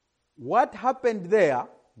 What happened there,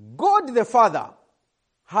 God the Father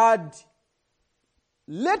had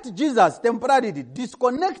let Jesus temporarily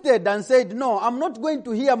disconnected and said, no, I'm not going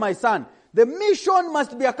to hear my son. The mission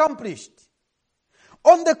must be accomplished.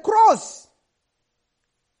 On the cross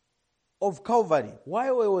of Calvary,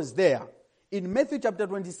 while he was there, in Matthew chapter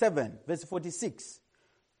 27, verse 46,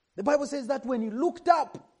 the Bible says that when he looked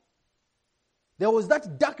up, there was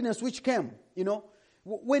that darkness which came,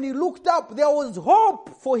 When he looked up, there was hope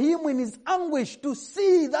for him in his anguish to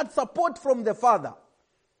see that support from the Father.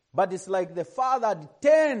 But it's like the Father had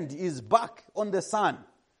turned his back on the Son,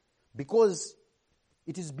 because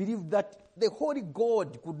it is believed that the Holy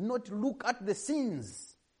God could not look at the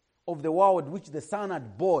sins of the world which the Son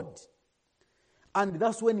had borne. And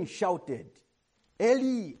that's when he shouted,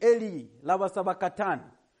 Eli, Eli, lama sabachthani,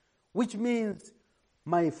 which means,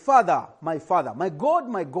 my Father, my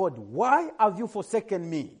God, why have you forsaken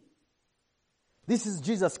me? This is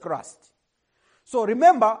Jesus Christ. So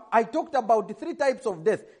remember, I talked about the 3 types of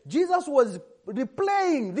death. Jesus was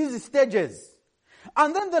replaying these stages.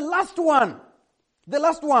 And then the last one,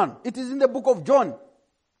 it is in the book of John.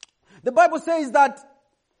 The Bible says that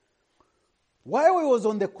while he was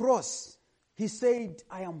on the cross, he said,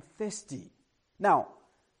 I am thirsty. Now,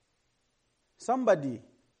 somebody,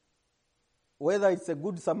 whether it's a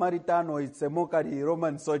good Samaritan or it's a mockery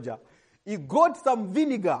Roman soldier, he got some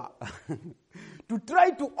vinegar to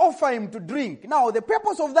try to offer him to drink. Now, the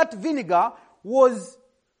purpose of that vinegar was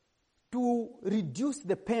to reduce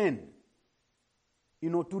the pain.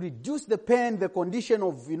 To reduce the pain, the condition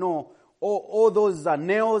of, all those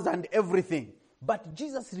nails and everything. But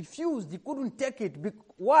Jesus refused. He couldn't take it.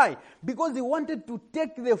 Why? Because he wanted to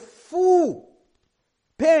take the full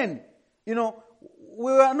pain. We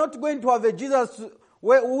were not going to have a Jesus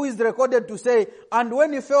who is recorded to say, and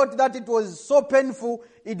when he felt that it was so painful,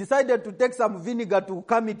 he decided to take some vinegar to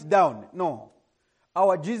calm it down. No.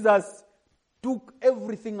 Our Jesus took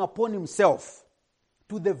everything upon himself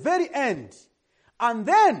to the very end. And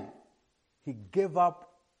then he gave up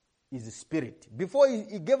his spirit. Before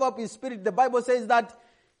he gave up his spirit, the Bible says that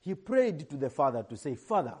he prayed to the Father to say,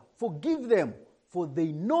 Father, forgive them, for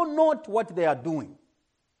they know not what they are doing.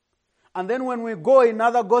 And then when we go in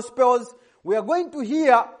other Gospels, we are going to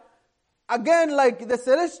hear, again, like the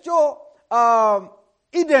celestial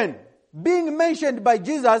Eden being mentioned by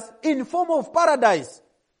Jesus in form of paradise.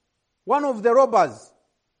 One of the robbers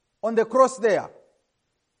on the cross there.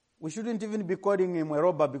 We shouldn't even be calling him a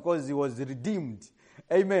robber because he was redeemed.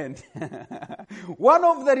 Amen. One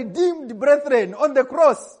of the redeemed brethren on the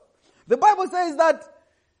cross. The Bible says that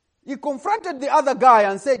he confronted the other guy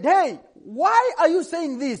and said, hey, why are you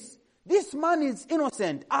saying this? This man is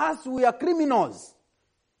innocent, as we are criminals.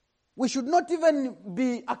 We should not even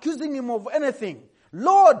be accusing him of anything.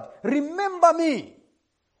 Lord, remember me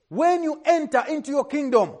when you enter into your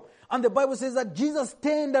kingdom. And the Bible says that Jesus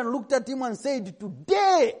turned and looked at him and said,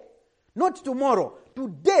 today, not tomorrow,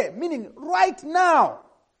 today, meaning right now,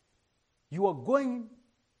 you are going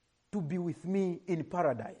to be with me in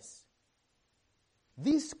paradise.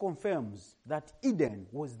 This confirms that Eden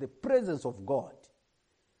was the presence of God.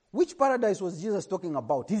 Which paradise was Jesus talking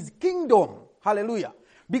about? His kingdom. Hallelujah.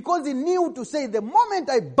 Because he knew to say, the moment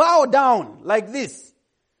I bow down like this,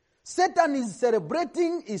 Satan is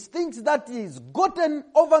celebrating, he thinks that he's gotten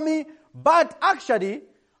over me, but actually,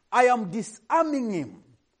 I am disarming him.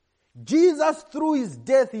 Jesus, through his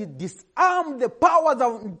death, he disarmed the powers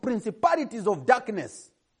and principalities of darkness.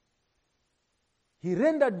 He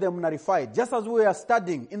rendered them nullified, just as we are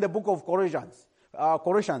studying in the book of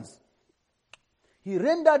Colossians. He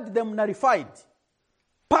rendered them nullified,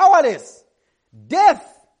 powerless.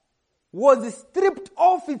 Death was stripped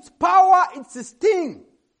of its power, its sting.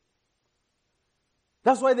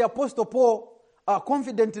 That's why the Apostle Paul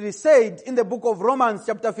confidently said in the book of Romans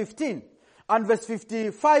chapter 15 and verse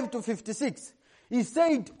 55 to 56, he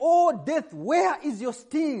said, "Oh death, where is your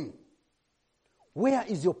sting? Where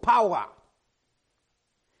is your power?"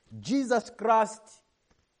 Jesus Christ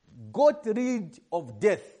got rid of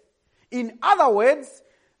death. In other words,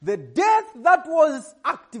 the death that was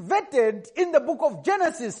activated in the book of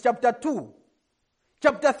Genesis chapter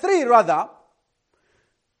 3 rather,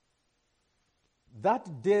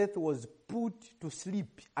 that death was put to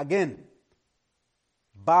sleep again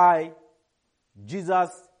by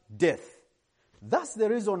Jesus' death. That's the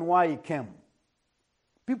reason why he came.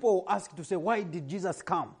 People ask to say, why did Jesus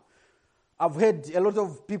come? I've heard a lot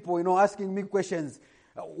of people, asking me questions.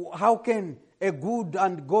 How can a good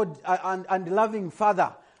and God and loving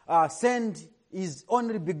Father send his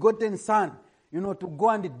only begotten Son, to go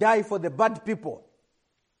and die for the bad people?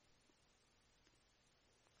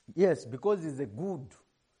 Yes, because he's a good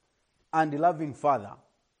and loving Father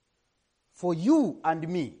for you and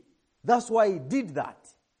me. That's why he did that.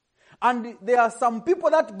 And there are some people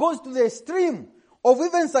that goes to the extreme of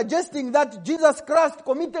even suggesting that Jesus Christ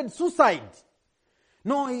committed suicide.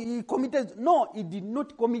 No, he did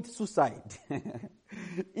not commit suicide.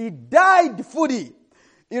 He died fully.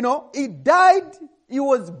 He died, he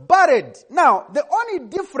was buried. Now, the only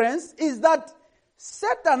difference is that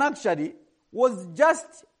Satan actually was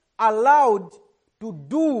just allowed to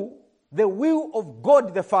do the will of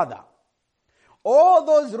God the Father. All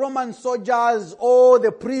those Roman soldiers, all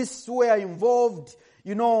the priests who were involved,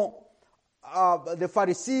 the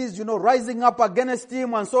Pharisees, rising up against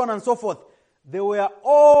him and so on and so forth, they were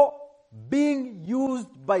all being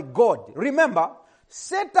used by God. Remember,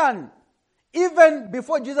 Satan, even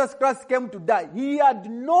before Jesus Christ came to die, he had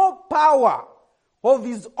no power of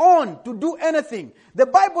his own to do anything. The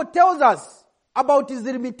Bible tells us about his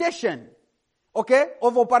limitation,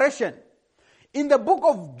 of operation. In the book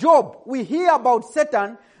of Job, we hear about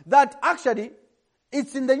Satan that actually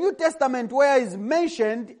it's in the New Testament where he's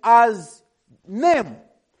mentioned as name.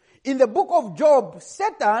 In the book of Job,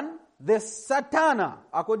 Satan, the Satana,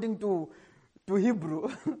 according to Hebrew,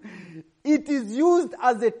 it is used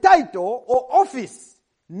as a title or office,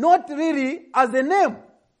 not really as a name.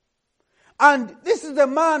 And this is the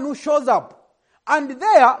man who shows up. And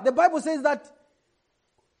there, the Bible says that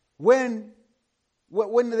when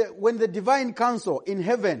the divine council in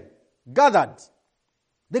heaven gathered,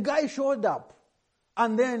 the guy showed up.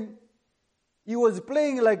 And then he was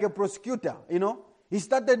playing like a prosecutor, He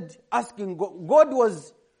started asking God. God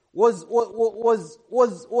was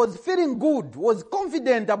feeling good, was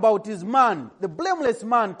confident about his man, the blameless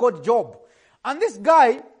man called Job. And this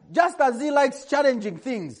guy, just as he likes challenging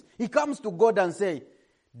things, he comes to God and say,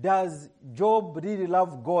 does Job really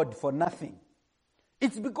love God for nothing?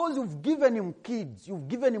 It's because you've given him kids, you've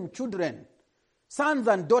given him children, sons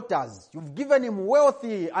and daughters, you've given him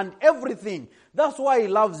wealthy and everything. That's why he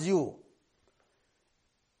loves you.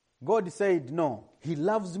 God said, no, he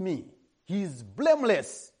loves me. He is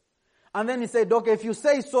blameless. And then he said, okay, if you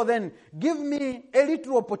say so, then give me a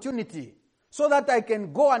little opportunity so that I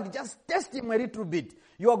can go and just test him a little bit.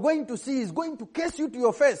 You are going to see, he's going to curse you to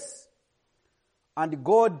your face. And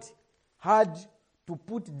God had to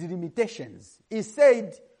put the limitations. He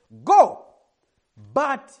said, go,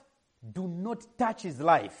 but do not touch his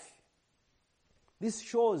life. This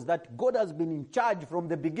shows that God has been in charge from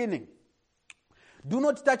the beginning. Do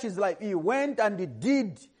not touch his life. He went and he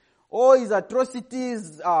did all his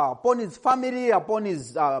atrocities upon his family, upon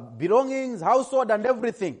his belongings, household and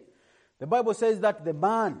everything. The Bible says that the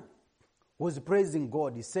man was praising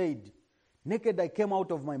God. He said, naked I came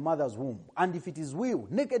out of my mother's womb, and if it is will,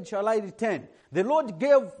 naked shall I return. The Lord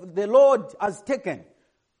gave, the Lord has taken.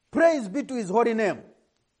 Praise be to his holy name.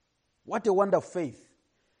 What a wonder of faith.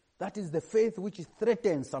 That is the faith which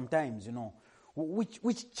threatens sometimes,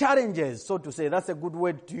 which challenges, so to say. That's a good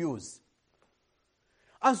word to use.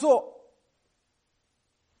 And so,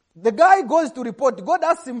 the guy goes to report. God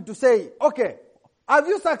asks him to say, okay, have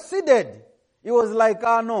you succeeded? He was like,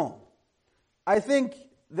 no. I think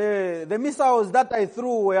the missiles that I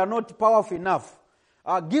threw were not powerful enough.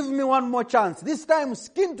 Give me one more chance. This time,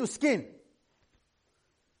 skin to skin.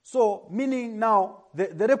 So, meaning now,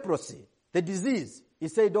 the leprosy, the disease, He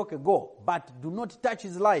said, okay, go, but do not touch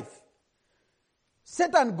his life.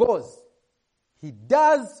 Satan goes. He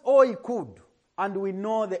does all he could, and we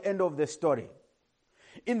know the end of the story.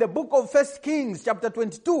 In the book of 1 Kings chapter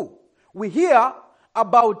 22, we hear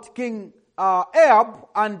about King Ahab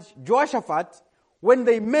and Jehoshaphat when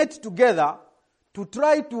they met together to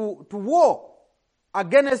try to war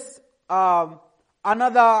against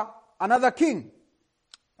another king.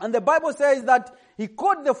 And the Bible says that he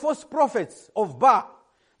called the false prophets of Baal.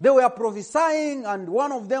 They were prophesying, and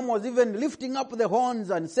one of them was even lifting up the horns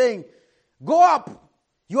and saying, "Go up,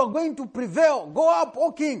 you are going to prevail. Go up,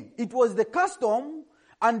 O king." It was the custom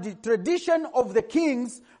and the tradition of the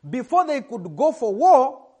kings before they could go for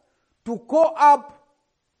war to call up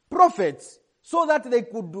prophets so that they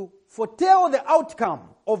could foretell the outcome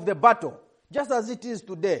of the battle, just as it is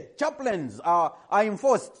today. Chaplains are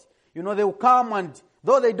enforced. They will come, and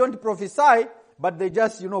though they don't prophesy, but they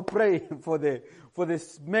just, pray for the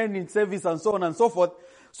men in service and so on and so forth.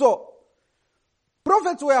 So,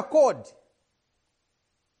 prophets were called.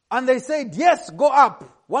 And they said, yes, go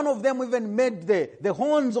up. One of them even made the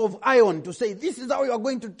horns of iron to say, this is how you are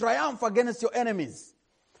going to triumph against your enemies.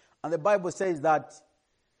 And the Bible says that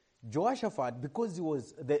Jehoshaphat, because he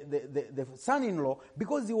was the son-in-law,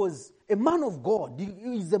 because he was a man of God,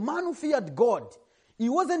 he is a man who feared God. He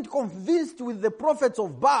wasn't convinced with the prophets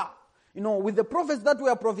of Baal, with the prophets that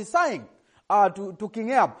were prophesying to King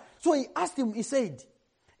Ahab. So he asked him, he said,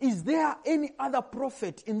 is there any other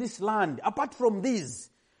prophet in this land apart from these?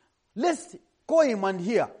 Let's call him and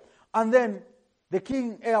hear. And then the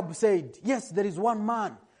King Ahab said, yes, there is one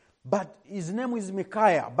man, but his name is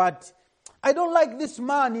Micaiah. But I don't like this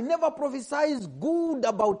man. He never prophesies good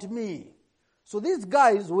about me. So these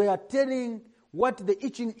guys were telling what the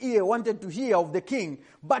itching ear wanted to hear of the king.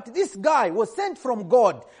 But this guy was sent from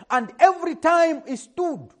God. And every time he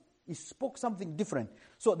stood, he spoke something different.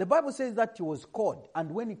 So the Bible says that he was called.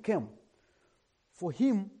 And when he came, for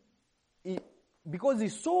him, because he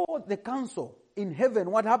saw the council in heaven,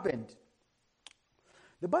 what happened?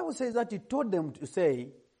 The Bible says that he told them to say,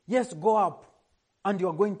 yes, go up and you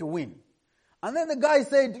are going to win. And then the guy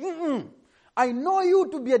said, I know you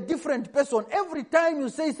to be a different person. Every time you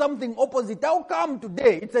say something opposite, how come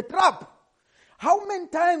today? It's a trap. How many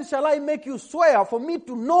times shall I make you swear for me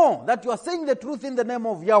to know that you are saying the truth in the name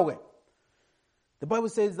of Yahweh? The Bible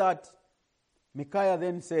says that Micaiah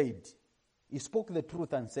then said, he spoke the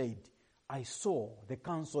truth and said, I saw the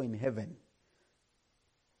council in heaven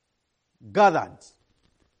gathered.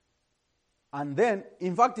 And then,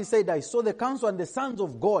 in fact, he said, I saw the council and the sons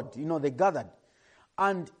of God, they gathered.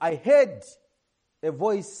 And I heard a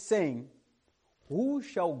voice saying, who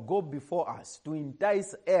shall go before us to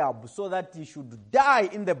entice Ahab so that he should die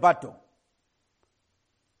in the battle?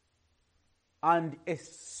 And a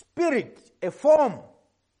spirit, a form,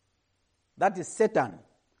 that is Satan,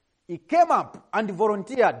 he came up and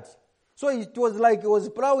volunteered. So it was like he was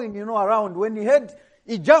prowling, around. When he heard,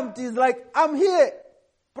 he jumped. He's like, I'm here,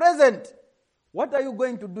 present. What are you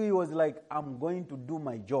going to do? He was like, I'm going to do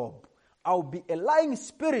my job. I'll be a lying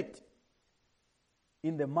spirit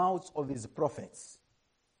in the mouths of his prophets.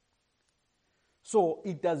 So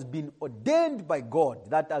it has been ordained by God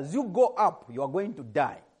that as you go up, you are going to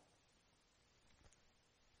die.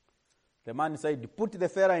 The man said, put the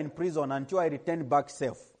Pharaoh in prison until I return back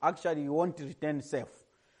safe. Actually, he won't return safe.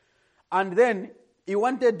 And then he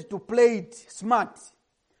wanted to play it smart.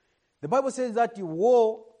 The Bible says that he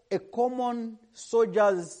wore a common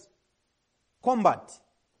soldier's combat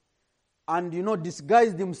and,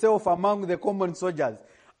 disguised himself among the common soldiers.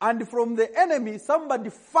 And from the enemy, somebody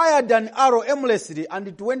fired an arrow aimlessly and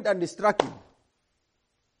it went and struck him.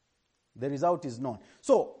 The result is known.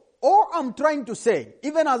 So, all I'm trying to say,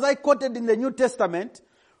 even as I quoted in the New Testament,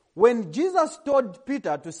 when Jesus told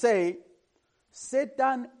Peter to say,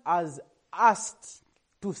 Satan has asked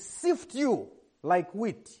to sift you like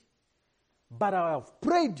wheat, but I have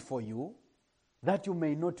prayed for you that you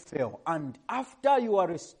may not fail. And after you are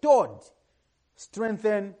restored,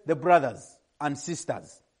 strengthen the brothers and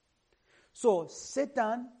sisters. So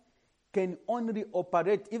Satan can only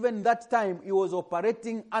operate, even that time he was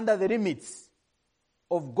operating under the limits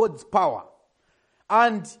of God's power.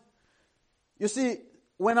 And you see,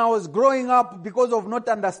 when I was growing up, because of not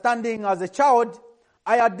understanding as a child,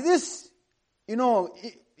 I had this,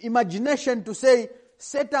 imagination to say,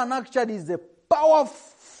 Satan actually is a power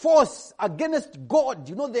force against God.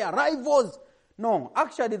 They are rivals. No,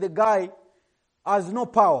 actually the guy has no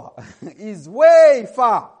power. He's way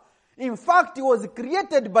far. In fact, he was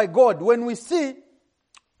created by God. When we see,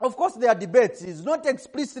 of course there are debates. It's not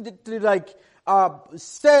explicitly like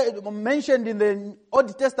mentioned in the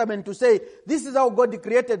Old Testament to say this is how God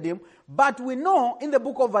created him. But we know in the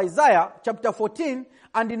book of Isaiah, chapter 14,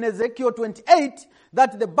 and in Ezekiel 28,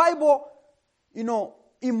 that the Bible,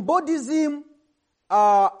 embodies him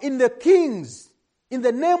in the kings, in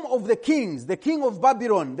the name of the kings, the king of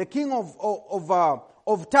Babylon, the king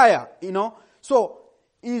of Tyre, So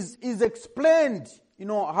is explained,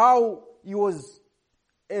 how he was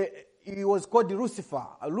called Lucifer.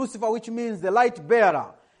 Lucifer, which means the light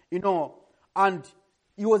bearer, and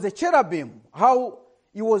he was a cherubim. How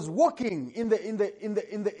he was walking in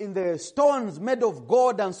the stones made of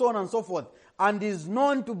gold and so on and so forth, and is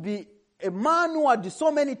known to be a man who had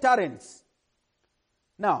so many talents.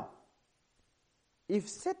 Now, if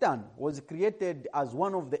Satan was created as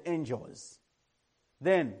one of the angels,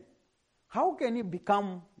 then how can he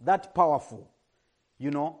become that powerful,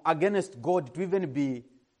 against God to even be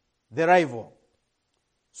the rival?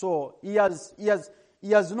 So he has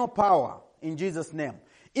no power in Jesus' name.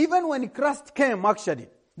 Even when Christ came, actually,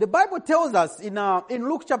 the Bible tells us in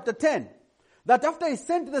Luke chapter 10 that after he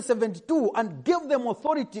sent the 72 and gave them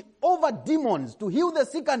authority over demons to heal the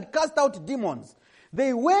sick and cast out demons,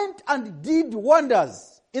 they went and did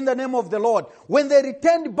wonders in the name of the Lord. When they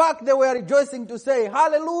returned back, they were rejoicing to say,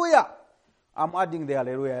 hallelujah. I'm adding the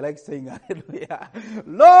hallelujah. I like saying hallelujah.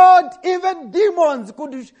 Lord, even demons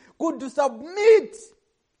could submit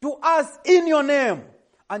to us in your name.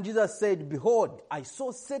 And Jesus said, behold, I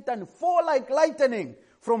saw Satan fall like lightning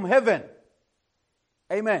from heaven.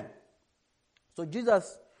 Amen. So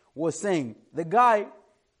Jesus was saying, the guy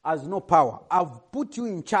has no power. I've put you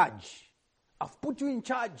in charge. I've put you in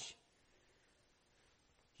charge.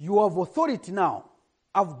 You have authority now.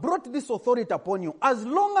 I've brought this authority upon you. As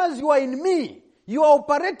long as you are in me, you are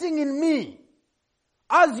operating in me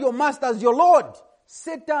as your master, as your Lord,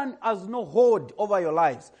 Satan has no hold over your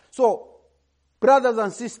lives. So, brothers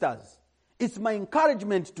and sisters, it's my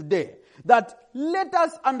encouragement today that let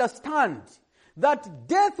us understand that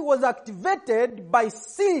death was activated by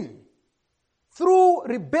sin through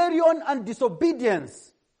rebellion and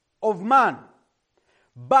disobedience of man.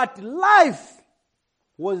 But life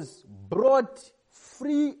was brought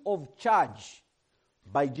free of charge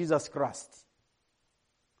by Jesus Christ.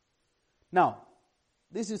 Now,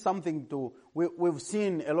 this is something we've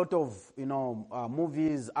seen a lot of,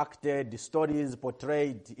 movies acted, stories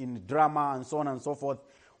portrayed in drama and so on and so forth,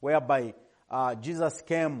 whereby Jesus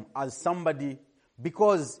came as somebody,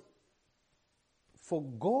 because for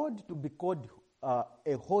God to be called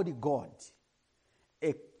a holy God,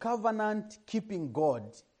 a covenant-keeping God,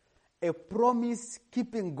 a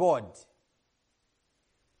promise-keeping God,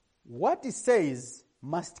 what he says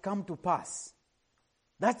must come to pass.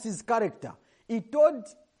 That's his character. He told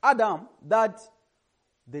Adam that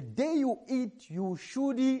the day you eat, you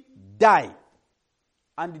should die.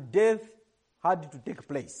 And death had to take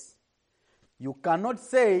place. You cannot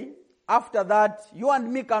say after that, you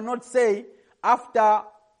and me cannot say after,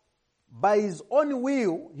 by his own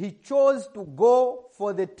will, he chose to go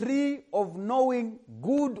for the tree of knowing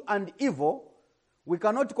good and evil. We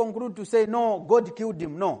cannot conclude to say, no, God killed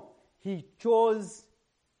him. No. He chose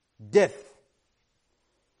death.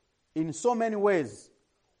 In so many ways,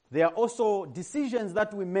 there are also decisions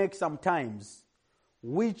that we make sometimes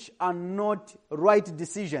which are not right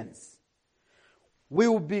decisions. We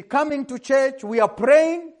will be coming to church, we are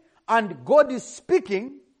praying, and God is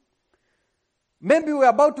speaking. Maybe we're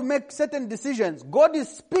about to make certain decisions. God is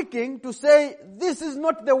speaking to say, this is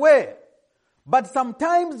not the way. But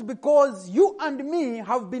sometimes because you and me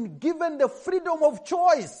have been given the freedom of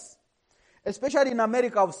choice, especially in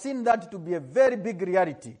America, I've seen that to be a very big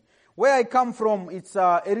reality. Where I come from, it's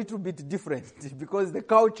a little bit different because the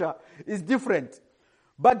culture is different.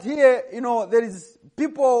 But here, there is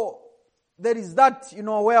that,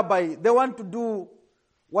 whereby they want to do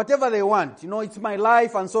whatever they want. It's my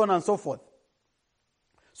life and so on and so forth.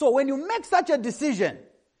 So when you make such a decision,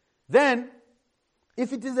 then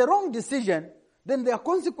if it is a wrong decision, then there are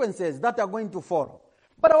consequences that are going to follow.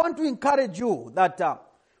 But I want to encourage you that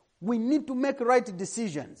we need to make right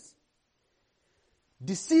decisions.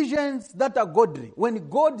 Decisions that are godly. When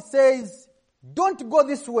God says, don't go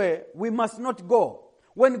this way, we must not go.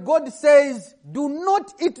 When God says, do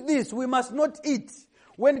not eat this, we must not eat.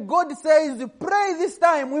 When God says, pray this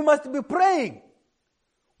time, we must be praying.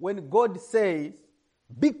 When God says,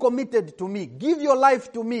 be committed to me, give your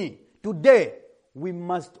life to me, today, we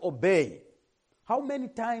must obey. How many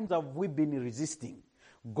times have we been resisting?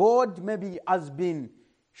 God maybe has been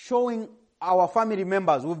showing our family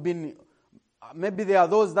members, maybe there are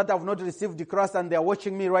those that have not received Christ and they are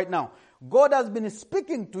watching me right now. God has been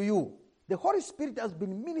speaking to you. The Holy Spirit has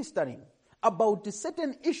been ministering about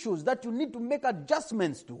certain issues that you need to make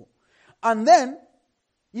adjustments to. And then,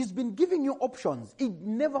 he's been giving you options. He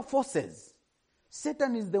never forces.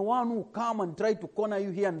 Satan is the one who come and try to corner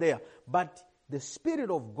you here and there. But the Spirit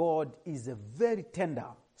of God is a very tender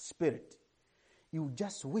spirit. He will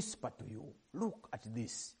just whisper to you, look at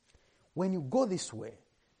this. When you go this way,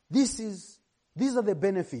 these are the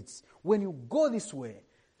benefits. When you go this way,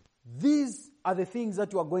 these are the things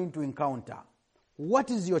that you are going to encounter.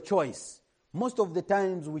 What is your choice? Most of the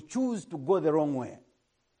times we choose to go the wrong way.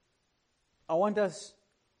 I want us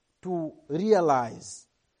to realize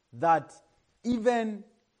that even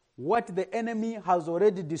what the enemy has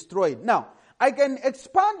already destroyed. Now, I can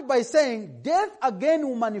expand by saying death again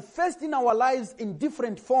will manifest in our lives in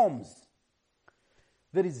different forms.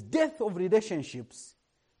 There is death of relationships.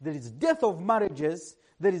 There is death of marriages.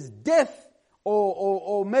 There is death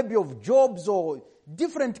or maybe of jobs or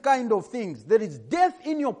different kind of things. There is death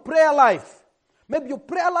in your prayer life. Maybe your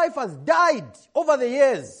prayer life has died over the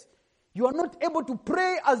years. You are not able to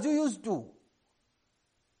pray as you used to.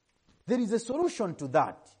 There is a solution to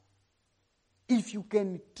that. If you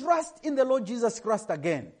can trust in the Lord Jesus Christ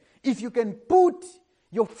again, if you can put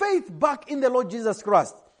your faith back in the Lord Jesus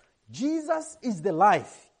Christ, Jesus is the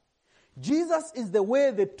life. Jesus is the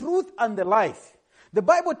way, the truth, and the life. The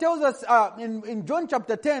Bible tells us in John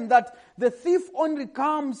chapter 10 that the thief only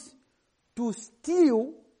comes to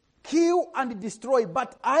steal, kill, and destroy.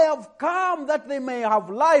 But I have come that they may have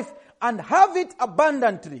life and have it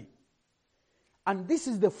abundantly. And this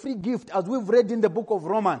is the free gift, as we've read in the book of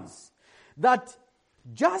Romans, that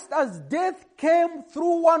just as death came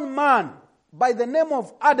through one man by the name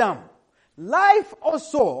of Adam, life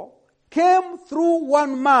also came through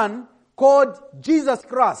one man called Jesus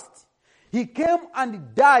Christ. He came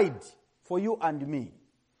and died for you and me.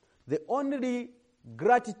 The only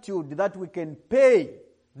gratitude that we can pay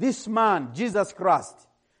this man, Jesus Christ,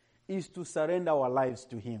 is to surrender our lives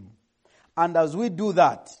to him. And as we do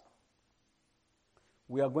that,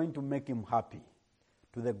 we are going to make him happy,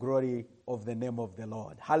 to the glory of the name of the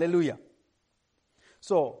Lord. Hallelujah.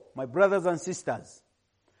 So, my brothers and sisters,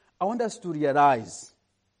 I want us to realize,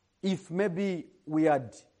 if maybe we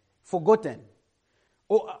had forgotten,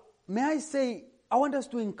 or may I say, I want us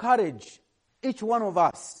to encourage each one of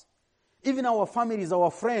us, even our families,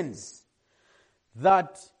 our friends,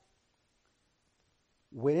 that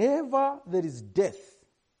wherever there is death,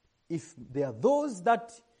 if there are those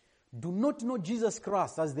that do not know Jesus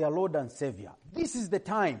Christ as their Lord and Savior, this is the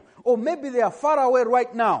time. Or maybe they are far away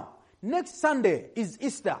right now. Next Sunday is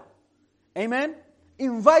Easter. Amen?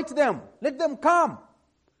 Invite them. Let them come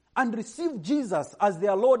and receive Jesus as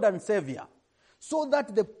their Lord and Savior, so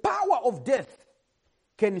that the power of death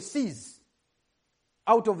can cease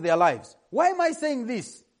out of their lives. Why am I saying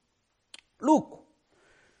this? Look,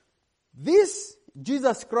 this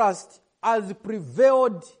Jesus Christ has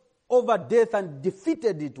prevailed over death and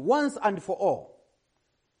defeated it once and for all.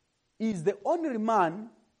 He is the only man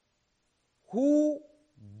who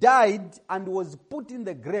died and was put in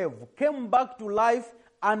the grave, came back to life,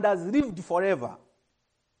 and has lived forever.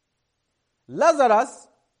 Lazarus,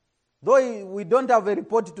 though we don't have a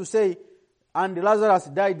report to say, and Lazarus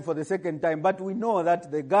died for the second time, but we know that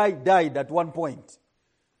the guy died at one point.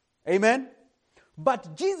 Amen?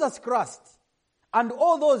 But Jesus Christ, and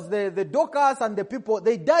all those, the Dorcas and the people,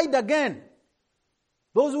 they died again.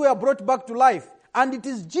 Those who were brought back to life. And it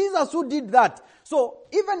is Jesus who did that. So,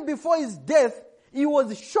 even before his death, he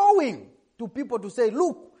was showing to people to say,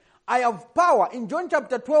 look, I have power. In John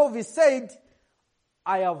chapter 12, he said,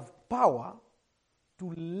 I have power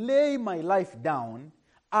to lay my life down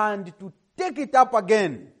and to take it up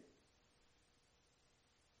again.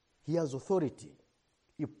 He has authority.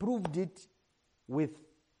 He proved it with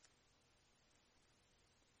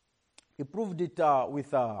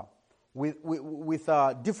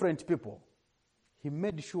different people. He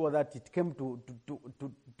made sure that it came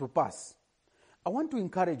to pass. I want to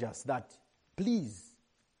encourage us that, please,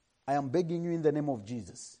 I am begging you in the name of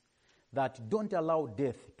Jesus, that don't allow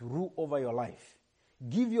death to rule over your life.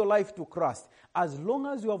 Give your life to Christ. As long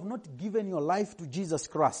as you have not given your life to Jesus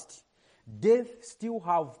Christ, death still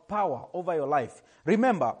have power over your life.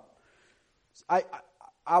 Remember,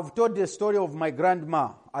 I've told the story of my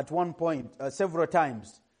grandma at one point, several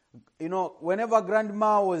times. You know, whenever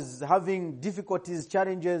grandma was having difficulties,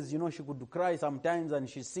 challenges, you know, she could cry sometimes, and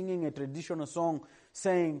she's singing a traditional song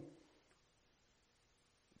saying,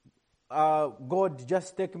 God,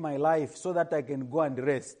 just take my life so that I can go and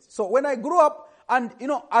rest. So when I grew up, and, you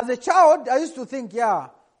know, as a child, I used to think,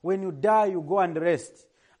 when you die, you go and rest.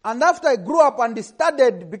 And after I grew up and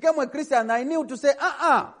became a Christian, I knew to say,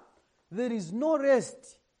 there is no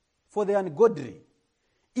rest for the ungodly.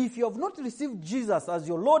 If you have not received Jesus as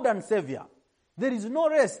your Lord and Savior, there is no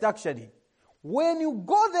rest actually. When you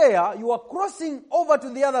go there, you are crossing over to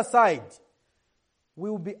the other side. We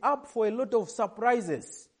will be up for a lot of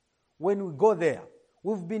surprises when we go there.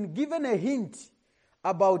 We've been given a hint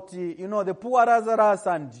about, the poor Lazarus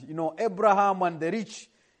and, Abraham and the rich,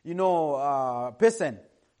 person.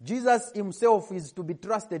 Jesus himself is to be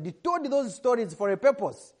trusted. He told those stories for a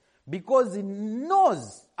purpose because he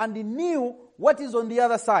knows and he knew what is on the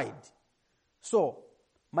other side. So,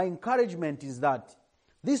 my encouragement is that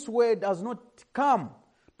this word has not come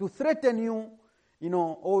to threaten you,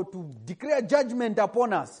 or to declare judgment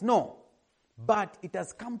upon us. No. But it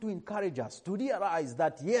has come to encourage us to realize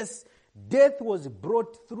that yes, death was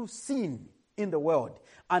brought through sin in the world.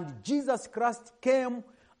 And Jesus Christ came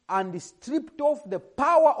and stripped off the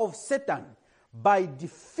power of Satan by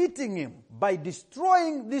defeating him, by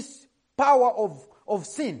destroying this power of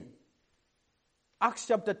sin. Acts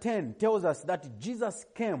chapter 10 tells us that Jesus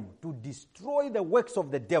came to destroy the works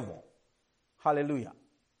of the devil. Hallelujah.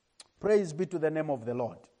 Praise be to the name of the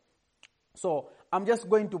Lord. So, I'm just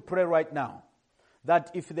going to pray right now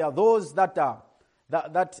that if there are those that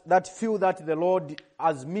feel that the Lord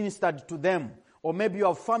has ministered to them, or maybe you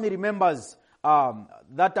have family members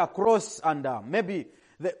that are cross, and maybe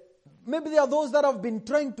there are those that have been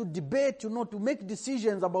trying to debate, to make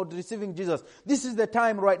decisions about receiving Jesus. This is the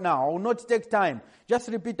time right now. I will not take time. Just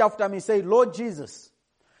repeat after me. Say, Lord Jesus,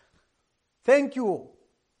 thank you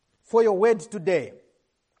for your word today.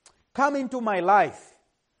 Come into my life.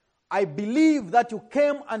 I believe that you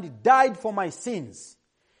came and died for my sins.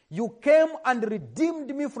 You came and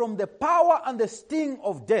redeemed me from the power and the sting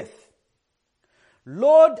of death.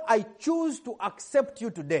 Lord, I choose to accept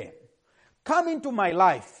you today. Come into my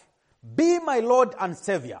life. Be my Lord and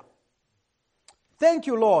Savior. Thank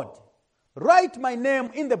you, Lord. Write my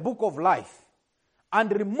name in the book of life and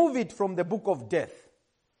remove it from the book of death.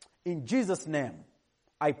 In Jesus' name,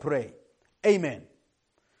 I pray. Amen.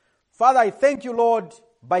 Father, I thank you, Lord,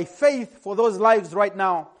 by faith for those lives right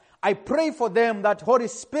now. I pray for them that Holy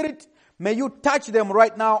Spirit, may you touch them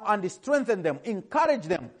right now and strengthen them, encourage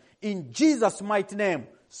them in Jesus' mighty name,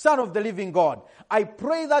 Son of the living God. I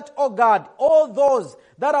pray that, oh God, all those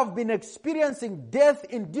that have been experiencing death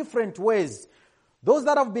in different ways, those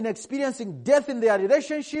that have been experiencing death in their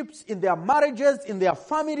relationships, in their marriages, in their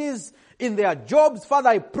families, in their jobs, Father,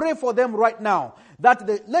 I pray for them right now that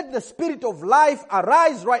let the Spirit of life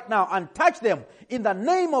arise right now and touch them in the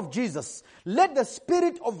name of Jesus. Let the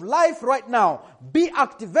Spirit of life right now be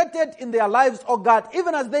activated in their lives, oh God,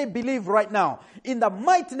 even as they believe right now. In the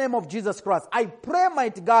mighty name of Jesus Christ, I pray,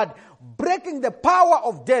 mighty God, breaking the power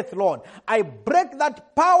of death, Lord. I break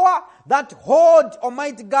that power, that hold,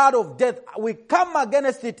 Almighty God, of death. We come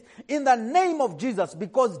against it in the name of Jesus,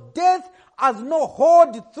 because death has no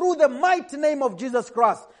hold through the mighty name of Jesus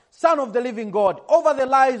Christ, Son of the living God, over the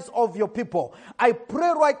lives of your people. I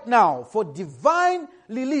pray right now for divine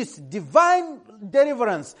release, divine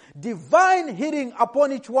deliverance, divine healing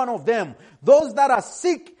upon each one of them. Those that are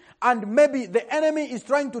sick, and maybe the enemy is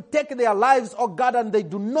trying to take their lives, oh God, and they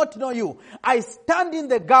do not know you. I stand in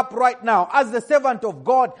the gap right now as the servant of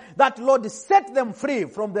God, that Lord, set them free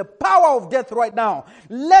from the power of death right now.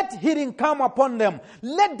 Let healing come upon them.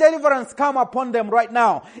 Let deliverance come upon them right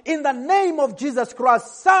now. In the name of Jesus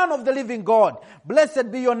Christ, Son of the living God.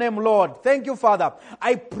 Blessed be your name, Lord. Thank you, Father.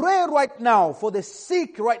 I pray right now for the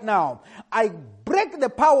sick right now. I break the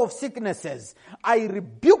power of sicknesses. I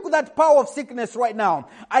rebuke that power of sickness right now.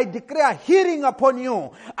 I declare healing upon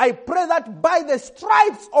you. I pray that by the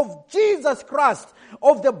stripes of Jesus Christ,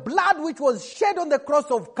 of the blood which was shed on the cross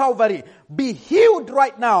of Calvary, be healed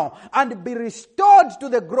right now and be restored to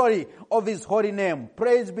the glory of his holy name.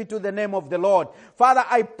 Praise be to the name of the Lord. Father,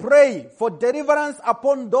 I pray for deliverance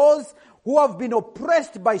upon those who have been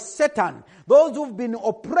oppressed by Satan, those who've been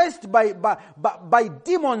oppressed by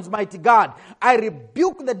demons, mighty God. I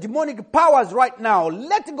rebuke the demonic powers right now.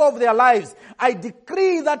 Let go of their lives. I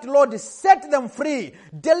decree that, Lord, set them free.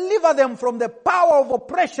 Deliver them from the power of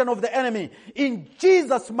oppression of the enemy. In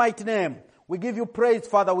Jesus' mighty name. We give you praise,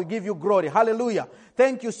 Father. We give you glory. Hallelujah.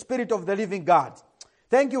 Thank you, Spirit of the living God.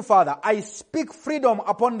 Thank you, Father. I speak freedom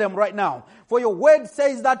upon them right now. For your word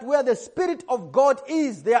says that where the Spirit of God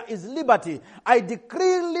is, there is liberty. I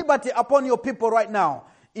decree liberty upon your people right now.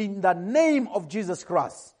 In the name of Jesus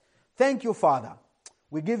Christ. Thank you, Father.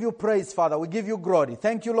 We give you praise, Father. We give you glory.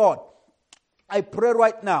 Thank you, Lord. I pray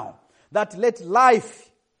right now that let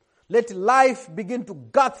life begin to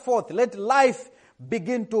gush forth. Let life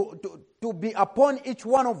begin to be upon each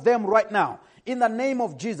one of them right now. in the name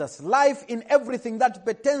of Jesus. Life in everything that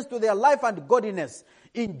pertains to their life and godliness,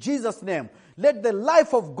 in Jesus' name. Let the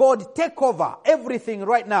life of God take over everything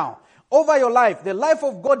right now. Over your life, the life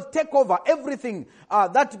of God take over everything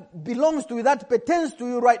that belongs to you, that pertains to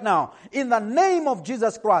you right now. In the name of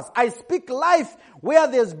Jesus Christ, I speak life where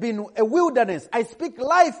there's been a wilderness. I speak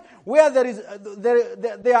life where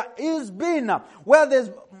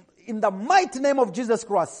in the mighty name of Jesus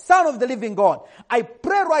Christ, Son of the living God, I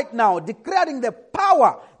pray right now, declaring the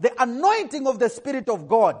power, the anointing of the Spirit of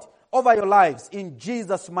God over your lives in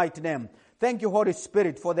Jesus' mighty name. Thank you, Holy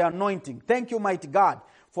Spirit, for the anointing. Thank you, mighty God,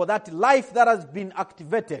 for that life that has been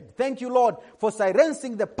activated. Thank you, Lord, for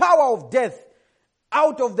silencing the power of death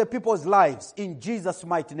out of the people's lives in Jesus'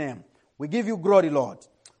 mighty name. We give you glory, Lord.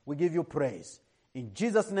 We give you praise. In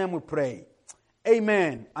Jesus' name we pray.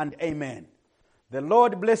 Amen and amen. The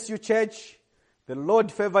Lord bless you, church. The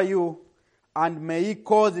Lord favor you, and may He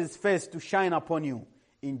cause His face to shine upon you.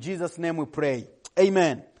 In Jesus' name we pray.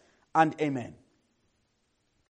 Amen and amen.